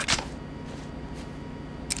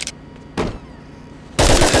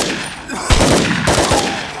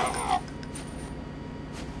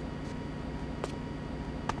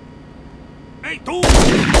 ¡Ey, tú!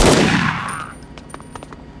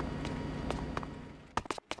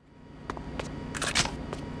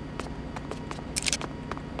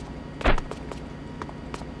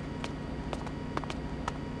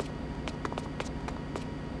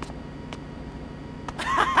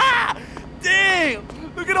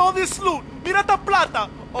 all this loot. Mira esta plata.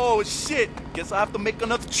 Oh, shit. Guess I have to make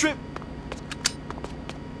another trip.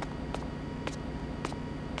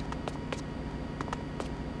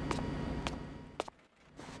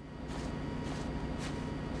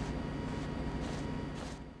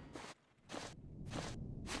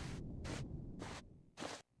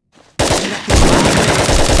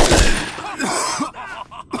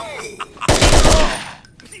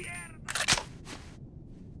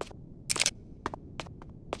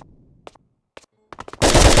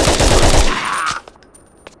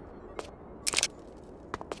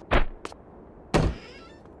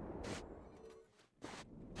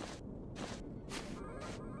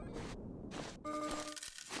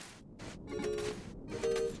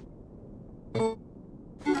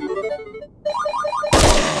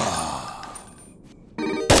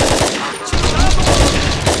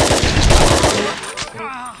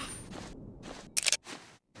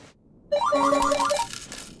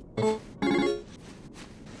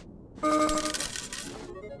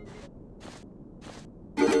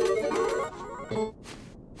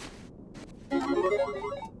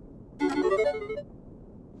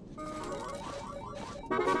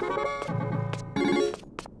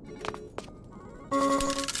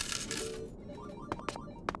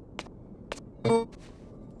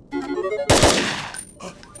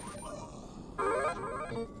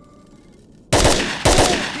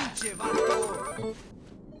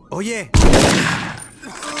 Oye.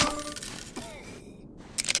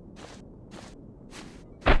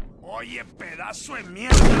 Oye, pedazo de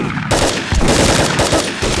mierda.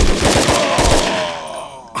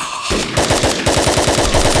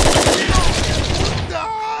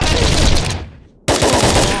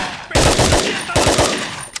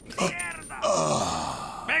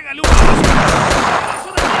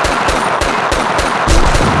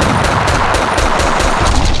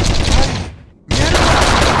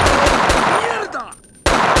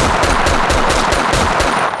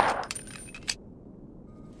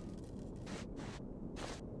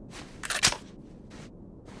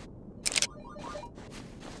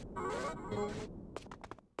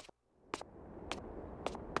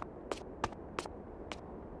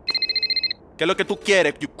 ¿Qué es lo que tú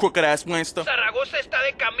quieres, you crooked ass Winston? Zaragoza está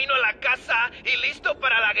de camino a la casa y listo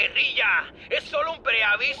para la guerrilla. Es solo un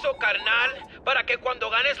preaviso, carnal, para que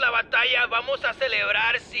cuando ganes la batalla vamos a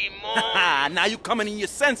celebrar, Simón. Now you coming in your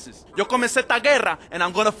senses. Yo comencé esta guerra and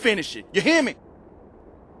I'm gonna finish it. You hear me?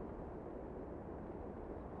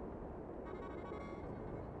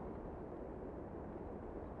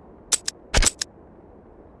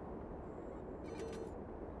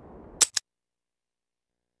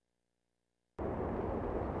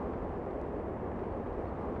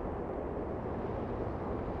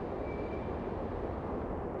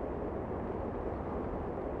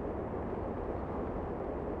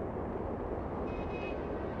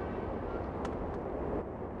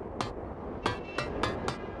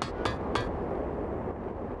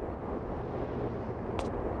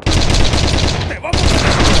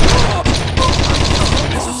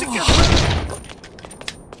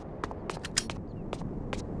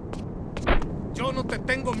 Yo no te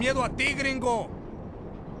tengo miedo a ti, gringo.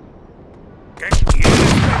 ¿Qué quieres,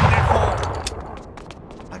 pendejo?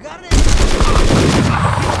 ¡Agarre!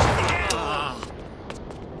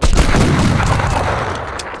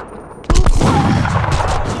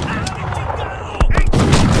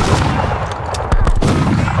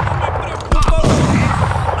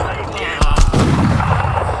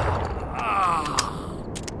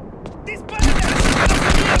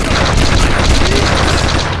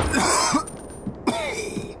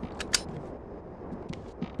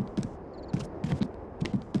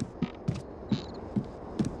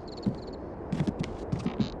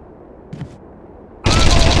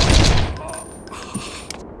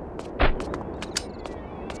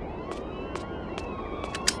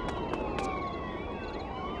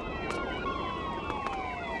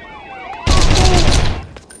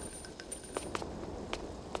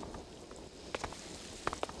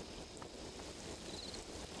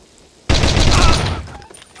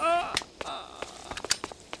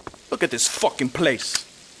 Look at this fucking place.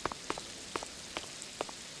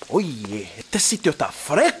 Oye, este sitio está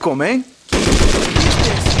fresco, man.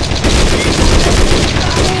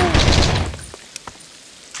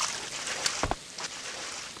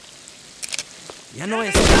 Ya no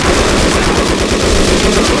es.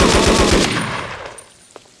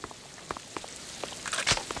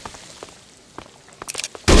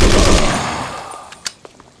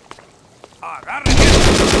 ¡Agarre!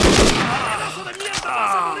 ¡Pedazo de mierda!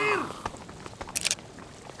 ¡Vas a morir!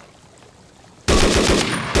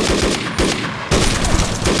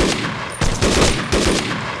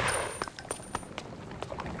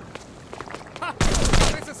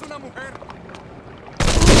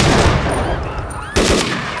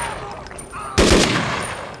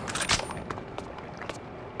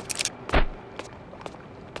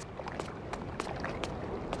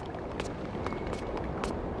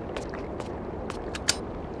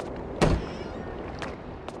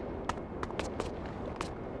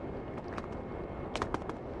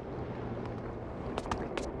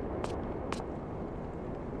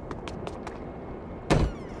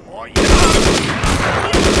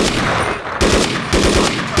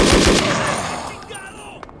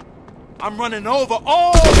 I'm running over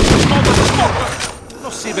all motherfuckers.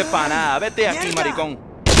 No sirve para nada. Vete aquí, maricón.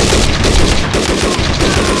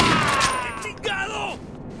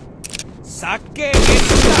 ¡Saque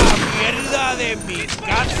esta mierda de mi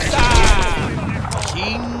casa!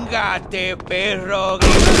 ¡Chingate, perro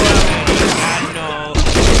gringo americano!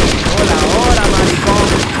 ¡Hola, ahora, maricón!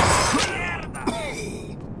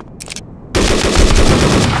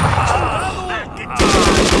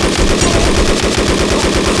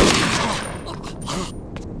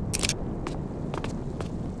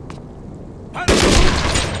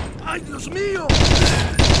 ¡Ay, Dios mío!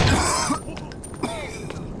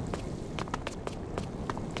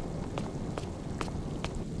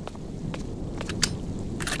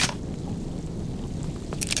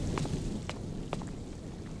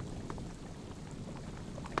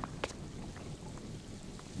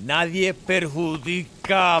 Nadie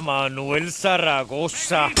perjudica a Manuel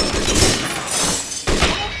Zaragoza.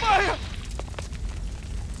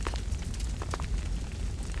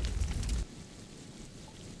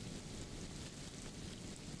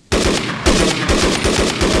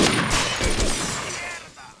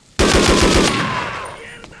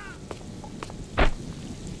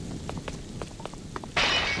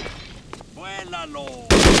 ¡Vuélalo!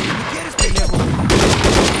 ¿Qué quieres, pendejo?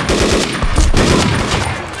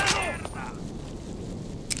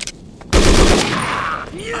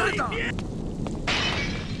 ¡Mierda!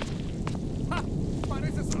 ¡Ja!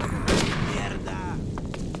 ¡Pareces una mierda!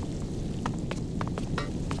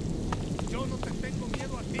 Yo no te tengo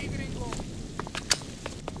miedo a ti, gringo.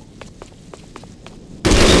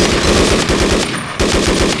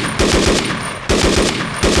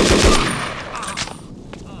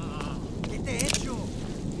 ¿Qué te he hecho?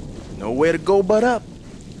 Nowhere to go but up.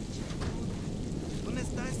 ¿Dónde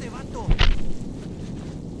está ese vato?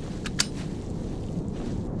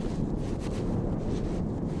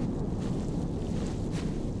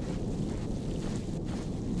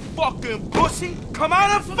 Fucking pussy! Come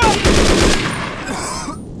out and fight!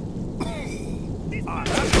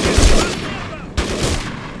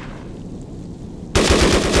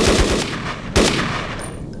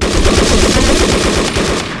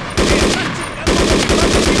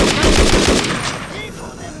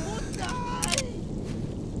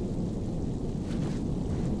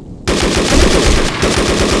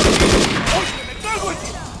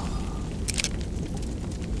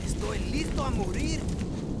 Estoy listo a morir.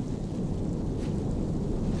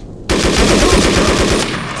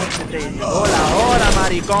 Llegó la hora,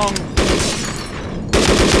 maricón.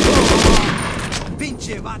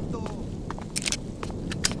 ¡Pinche vato!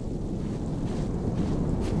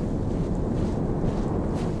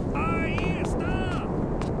 ¡Ahí está!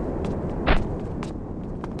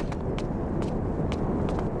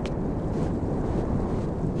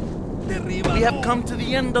 ¡Derríbalo! We have come to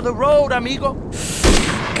the end of the road, amigo.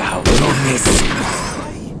 ¡Cabrones!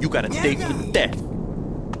 You got a date with death.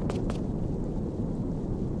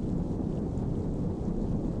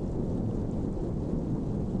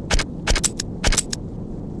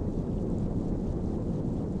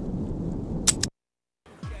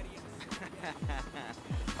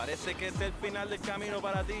 Parece que es el final del camino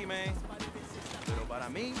para ti, man. Pero para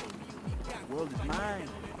mí, the world is mine.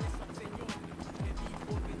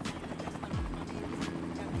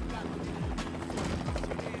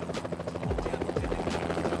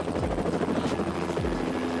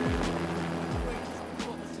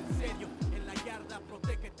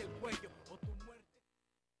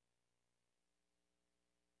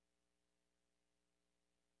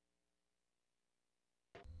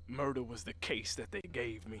 Murder was the case that they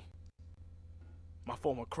gave me. My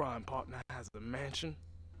former crime partner has a mansion,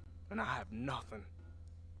 and I have nothing.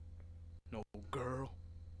 No girl,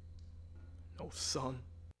 no son,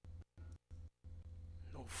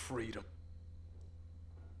 no freedom.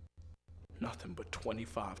 Nothing but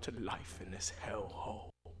 25 to life in this hellhole.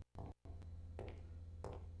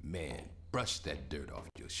 Man, brush that dirt off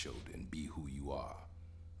your shoulder and be who you are,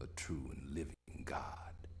 a true and living God.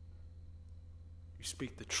 You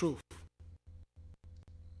speak the truth.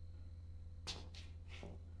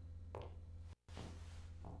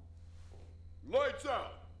 Lights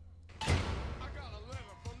out! I got a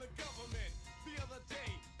letter from the government the other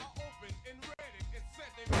day. I opened and read it. It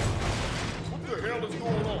said they... What the hell is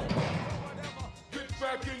going on? Get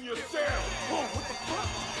back in your cell! Oh, what the fuck?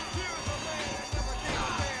 Here's a man that never gave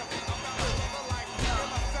a damn about a brother like me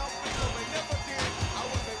and myself because they never did. I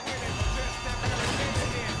wasn't winning, just that very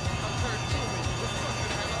minute in. Occurred to me, the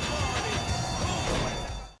suckers had authority.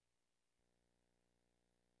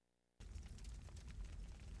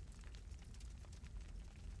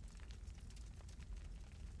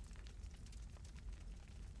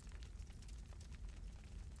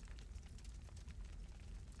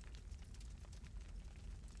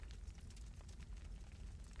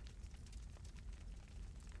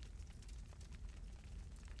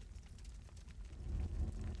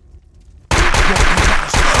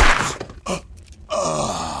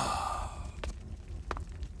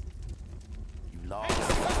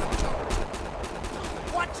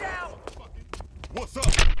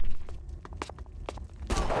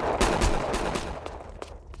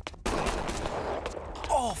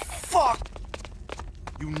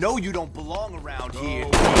 know you don't belong around here.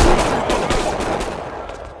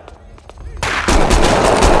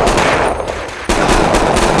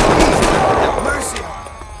 Have mercy.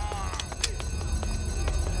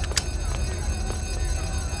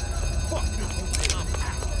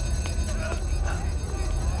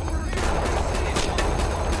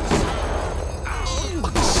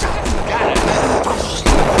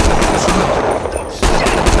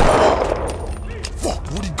 Fuck,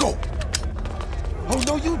 where'd he go? Oh,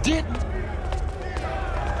 no, you didn't.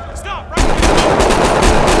 Stop right there!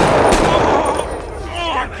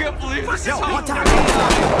 Oh, I can't believe this is One time.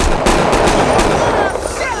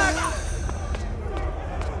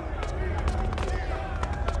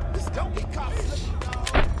 This don't get caught slipping, dog.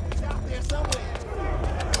 It's out there somewhere.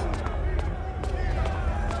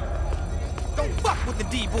 Don't fuck with the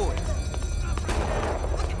D-boys.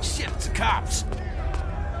 Fucking shit, it's the cops.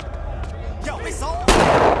 Yo, it's all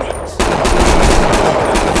bitch.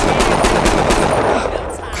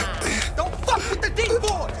 Don't fuck with the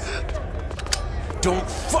D-boys. Don't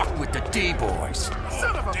fuck with the D-boys.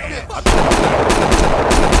 Son of a bitch.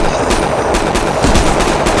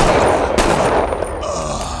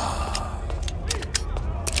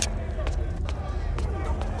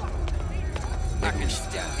 I can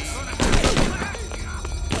stop.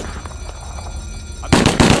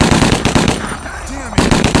 Damn it.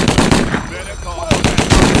 Better call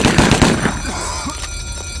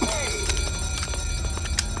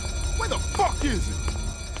Where the fuck is it?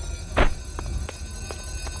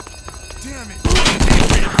 Damn it.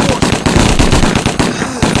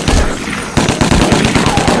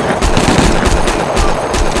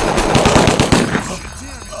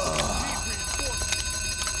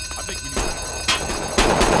 I think we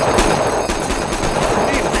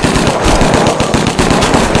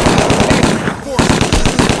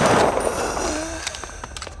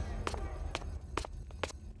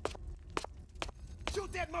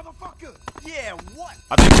shoot that motherfucker! Yeah, what?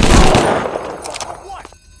 I think what?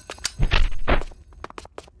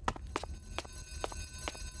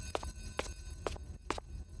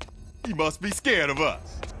 He must be scared of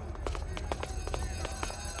us.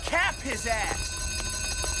 Cap his ass!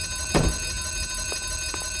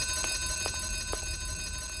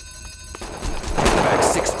 Back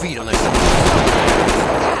 6 feet unless you...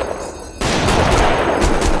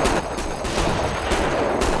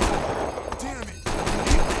 Damn it!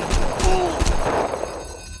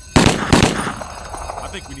 I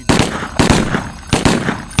think we need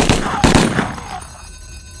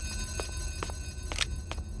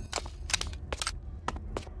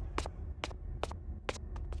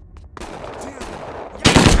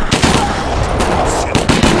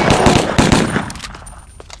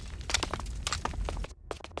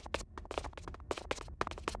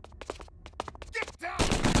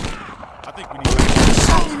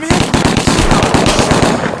Sorry, man!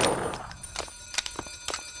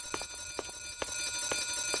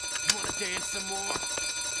 You wanna dance some more?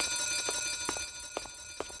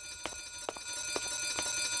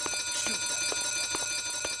 Shoot them.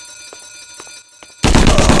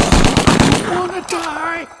 You wanna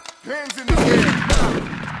die? Hands in the air!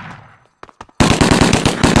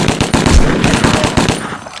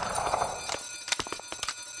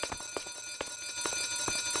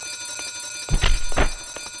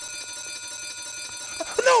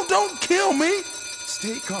 No, don't kill me!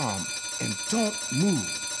 Stay calm and don't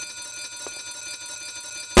move.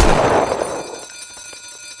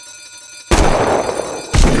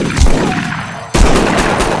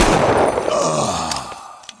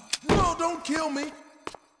 No, don't kill me!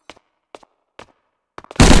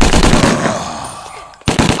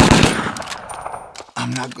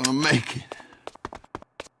 I'm not gonna make it.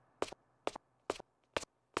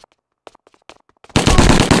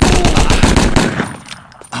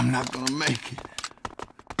 I'm not gonna make it.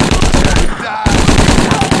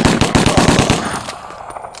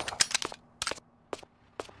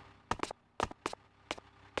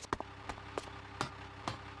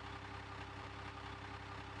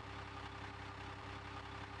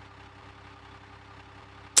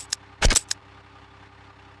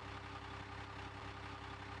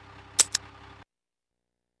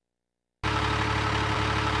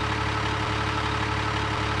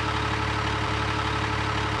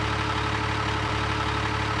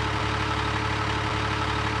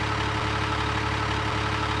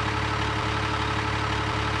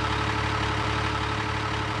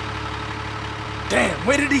 Damn,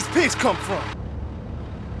 where did these pigs come from?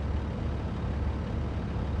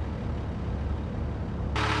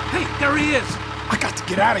 Hey, there he is! I got to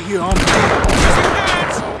get out of here on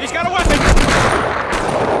the He's got a weapon!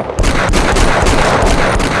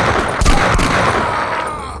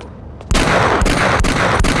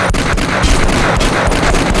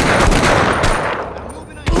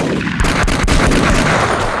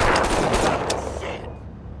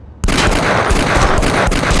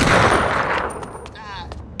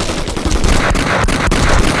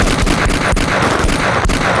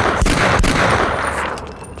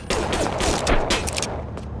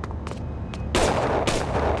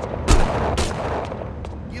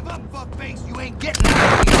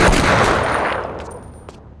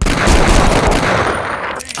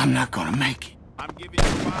 not gonna make it. I'm giving you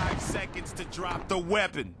 5 seconds to drop the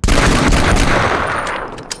weapon.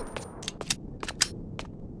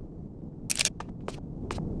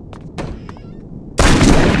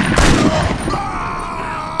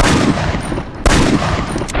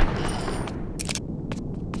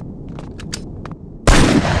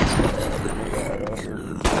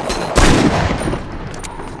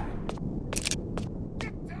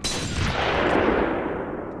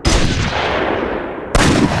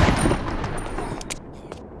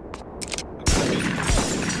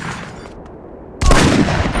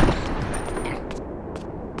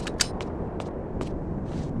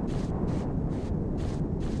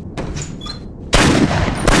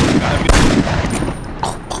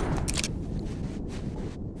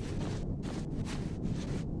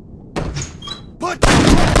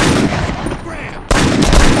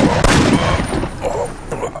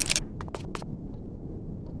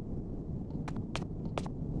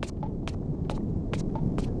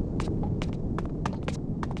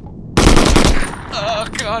 Oh,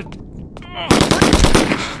 God.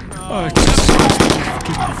 Oh, Jesus Christ,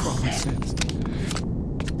 forgive me for all my sins.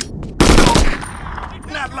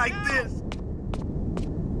 Not like this.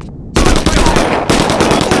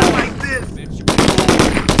 Not like this.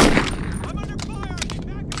 I'm under fire.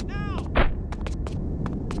 Back up now.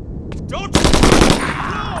 Don't you?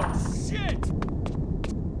 No, shit.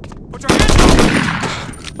 Put your hands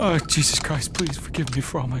up. Oh, Jesus Christ, please forgive me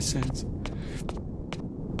for all my sins.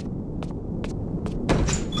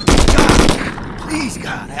 Please,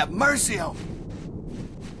 God, have mercy on me.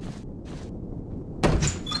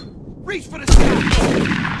 Reach for the sky.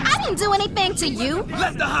 I didn't do anything to you.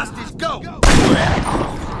 Let the hostage go.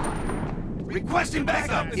 Requesting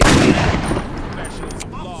backup.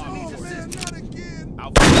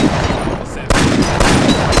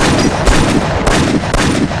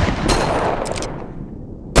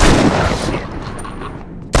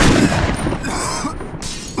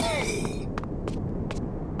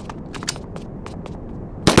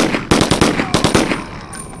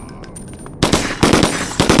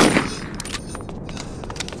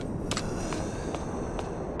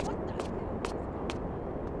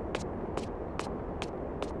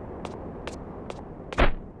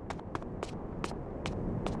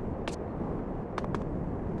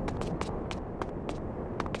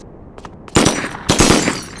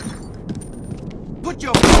 Put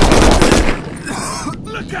your...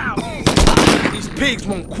 Look out! These pigs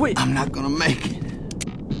won't quit. I'm not gonna make it.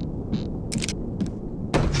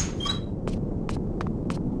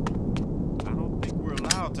 I don't think we're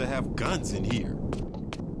allowed to have guns in here.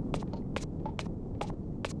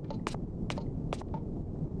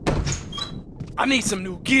 I need some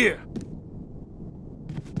new gear.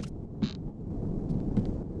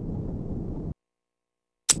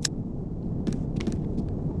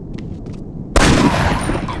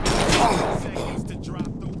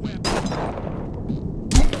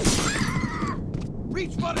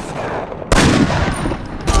 Reach for the sky.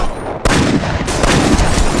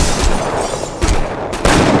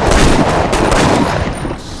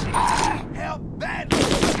 Help badly.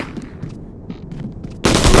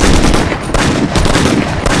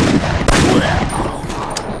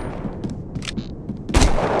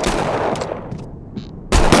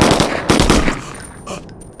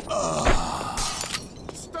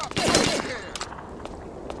 Stop.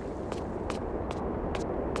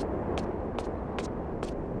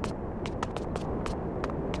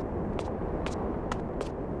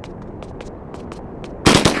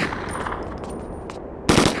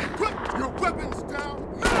 Your weapons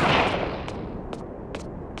down now!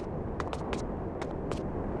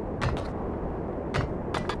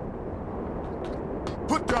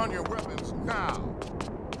 Put down your weapons now!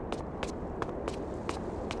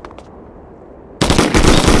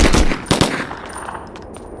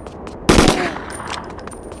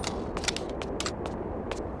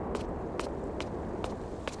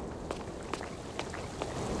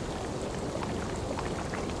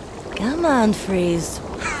 Come on, Freeze.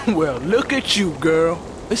 Well, look at you, girl.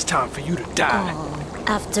 It's time for you to die. Oh,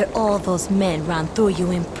 after all those men ran through you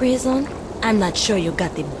in prison, I'm not sure you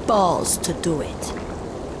got the balls to do it.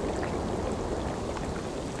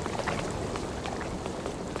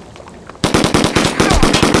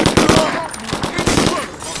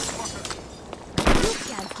 You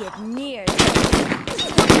can't get near them.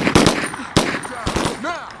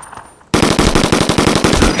 Now!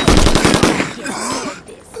 Get near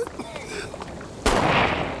this.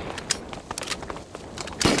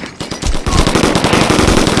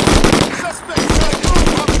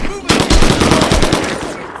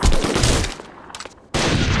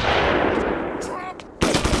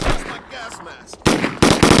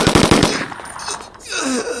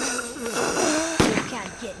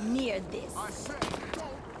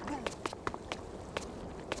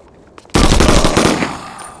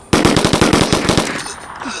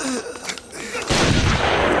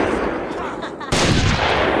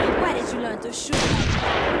 to shoot.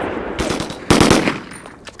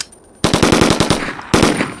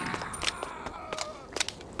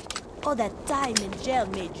 Oh, that time in jail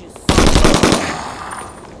made you so...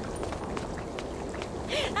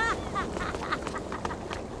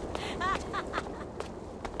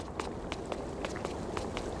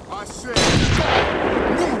 I said,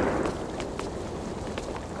 move!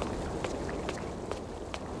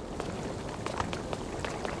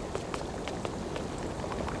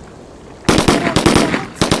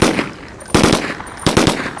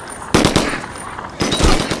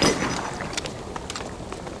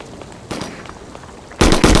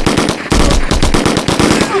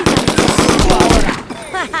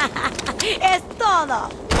 Es todo.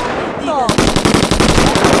 Todo.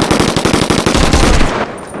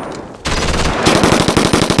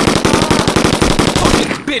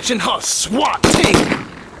 Fucking bitch and her SWAT team.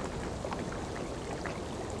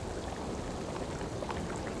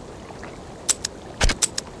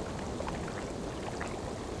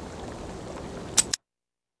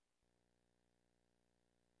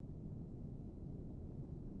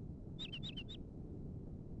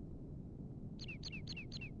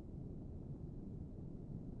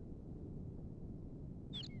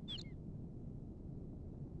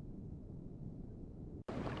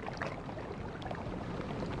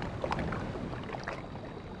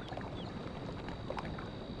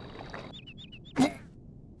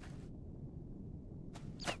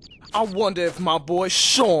 I wonder if my boy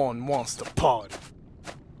Shaun wants to party.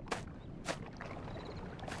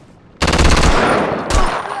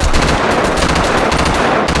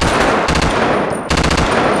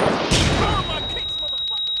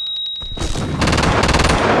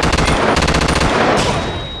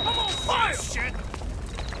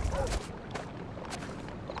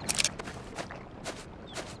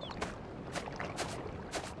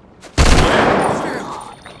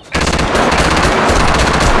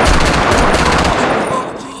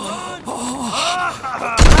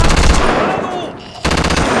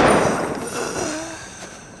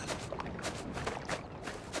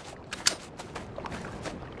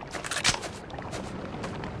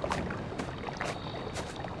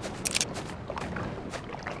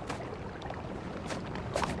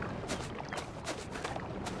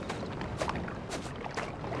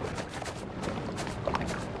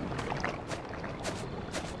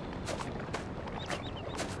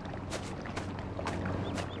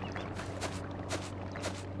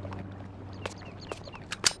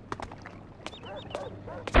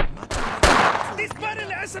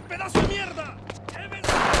 ¡Dispárenle a ese pedazo de mierda!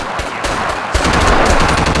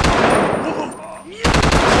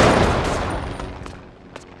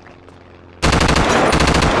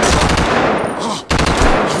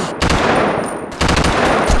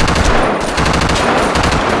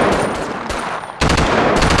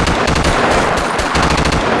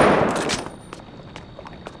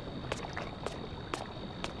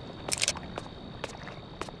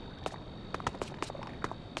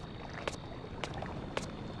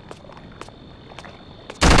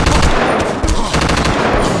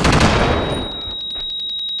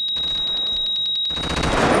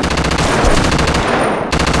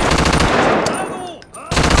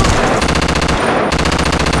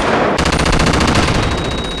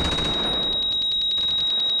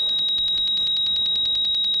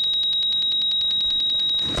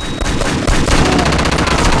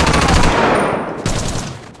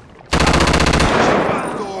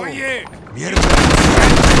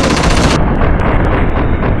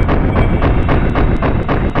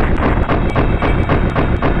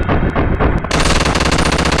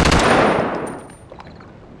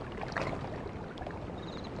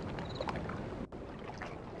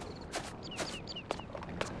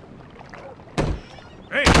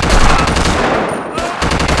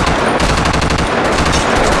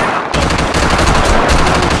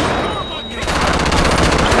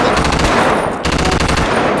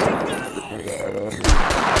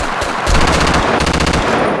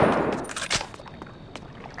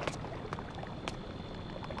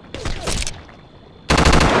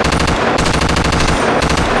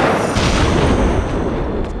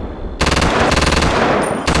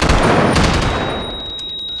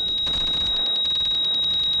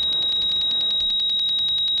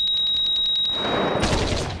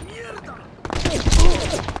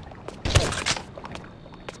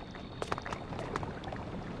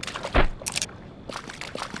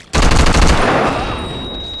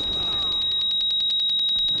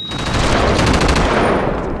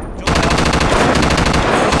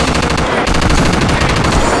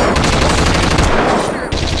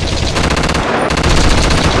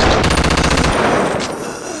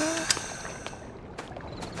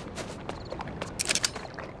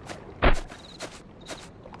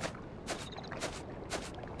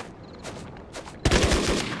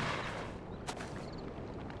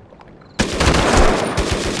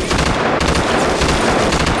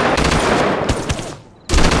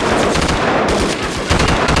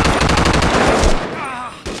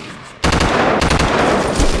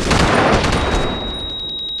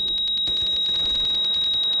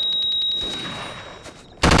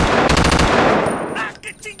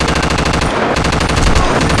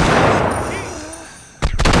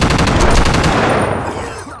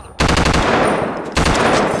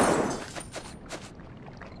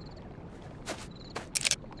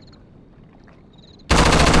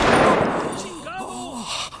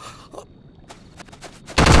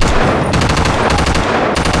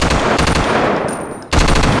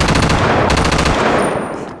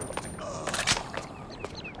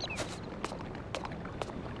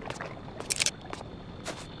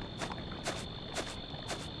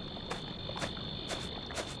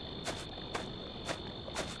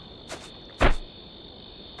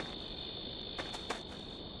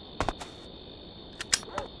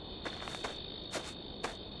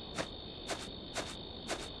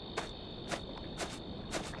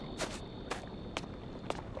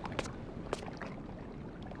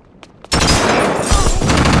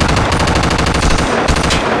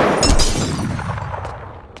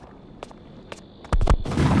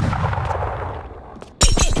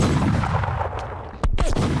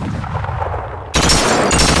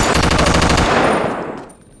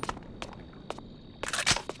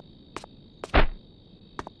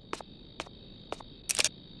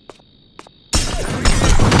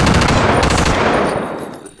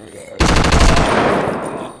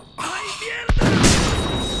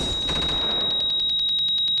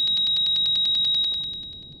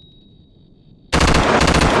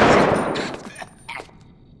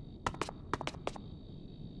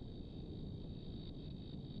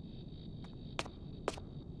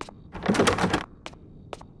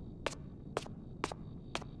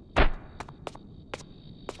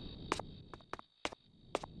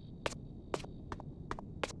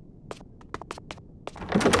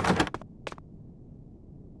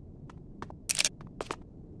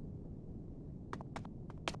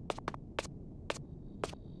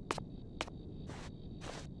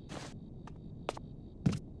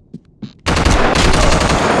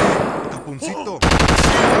 chuponcito.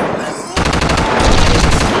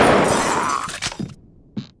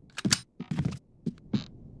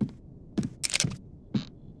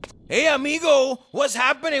 Hey, amigo, what's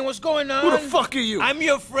happening? What's going on? Who the fuck are you? I'm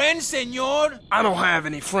your friend, senor. I don't have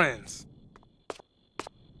any friends.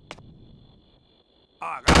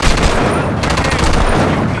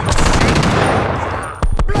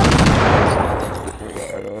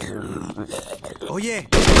 Oye.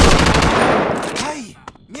 ¡Ay!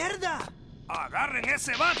 ¡Mierda! ¡Agarren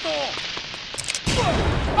ese vato!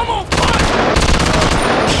 I'm on fire!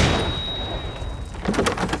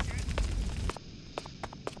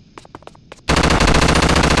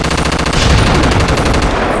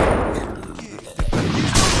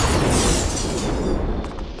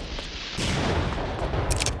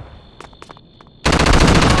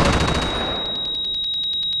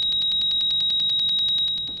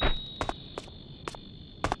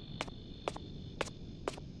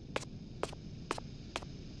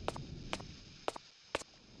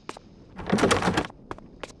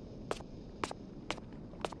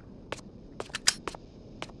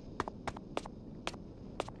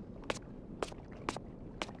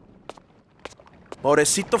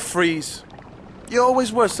 Pobrecito Freeze. You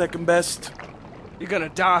always were second best. You're gonna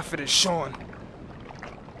die for this, Shaun.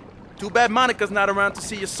 Too bad Monica's not around to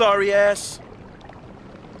see your sorry ass.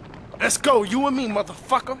 Let's go, you and me,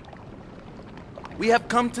 motherfucker. We have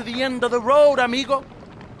come to the end of the road, amigo.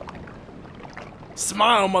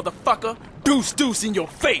 Smile, motherfucker. Deuce, deuce in your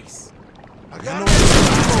face.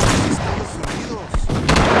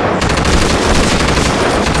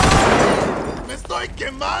 ¡Me estoy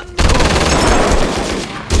quemando!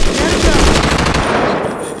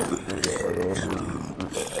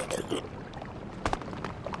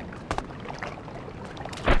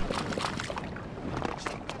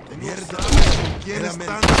 ¡Mierda! ¿Quién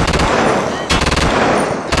está?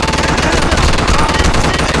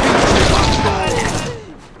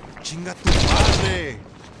 ¡Chinga tu madre!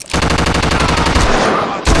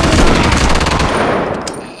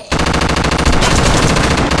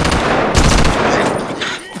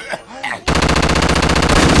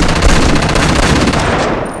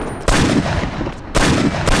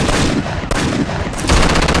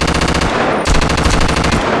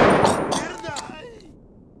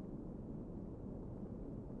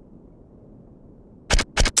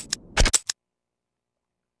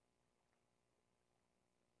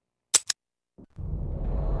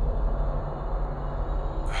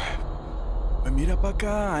 Mira pa'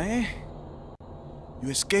 acá, eh? You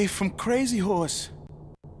escaped from Crazy Horse.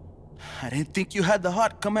 I didn't think you had the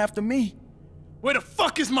heart to come after me. Where the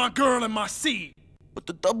fuck is my girl and my seed? But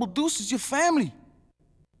the Double Deuce is your family.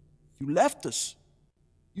 You left us.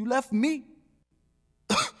 You left me.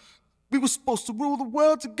 We were supposed to rule the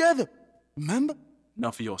world together. Remember?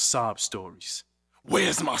 Enough of your sob stories.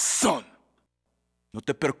 Where's my son? No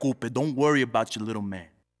te preocupes. Don't worry about your little man.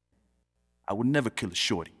 I would never kill a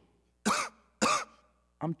shorty.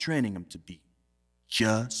 I'm training him to be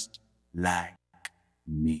just like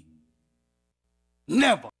me.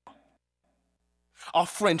 Never! Our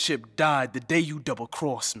friendship died the day you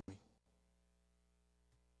double-crossed me.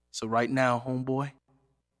 So right now, homeboy,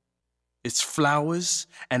 it's flowers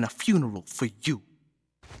and a funeral for you.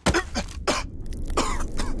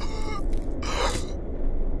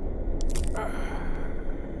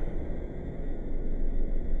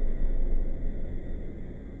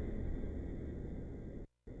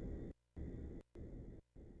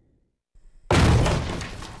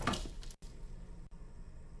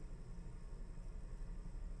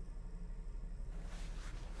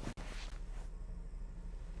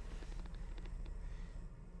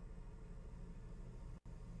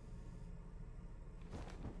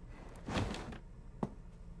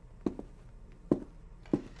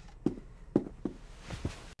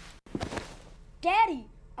 Daddy,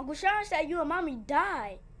 Uncle Shaun said you and Mommy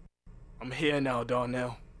died. I'm here now,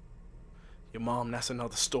 Darnell. Your mom, that's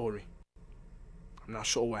another story. I'm not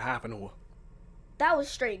sure what happened to her. That was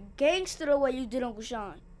straight gangster the way you did, Uncle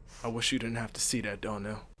Shaun. I wish you didn't have to see that,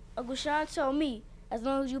 Darnell. Uncle Shaun told me, as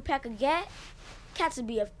long as you pack a gat, cats will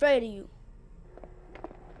be afraid of you.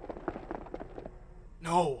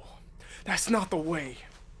 No, that's not the way.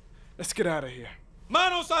 Let's get out of here.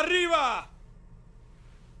 ¡Manos arriba!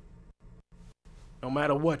 No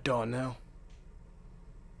matter what, Darnell,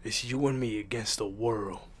 it's you and me against the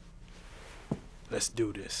world. Let's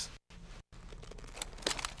do this.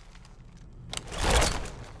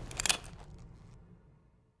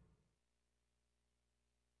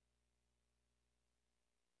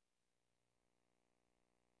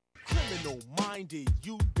 Criminal-minded,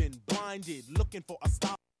 you've been blinded, looking for a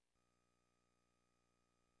stop.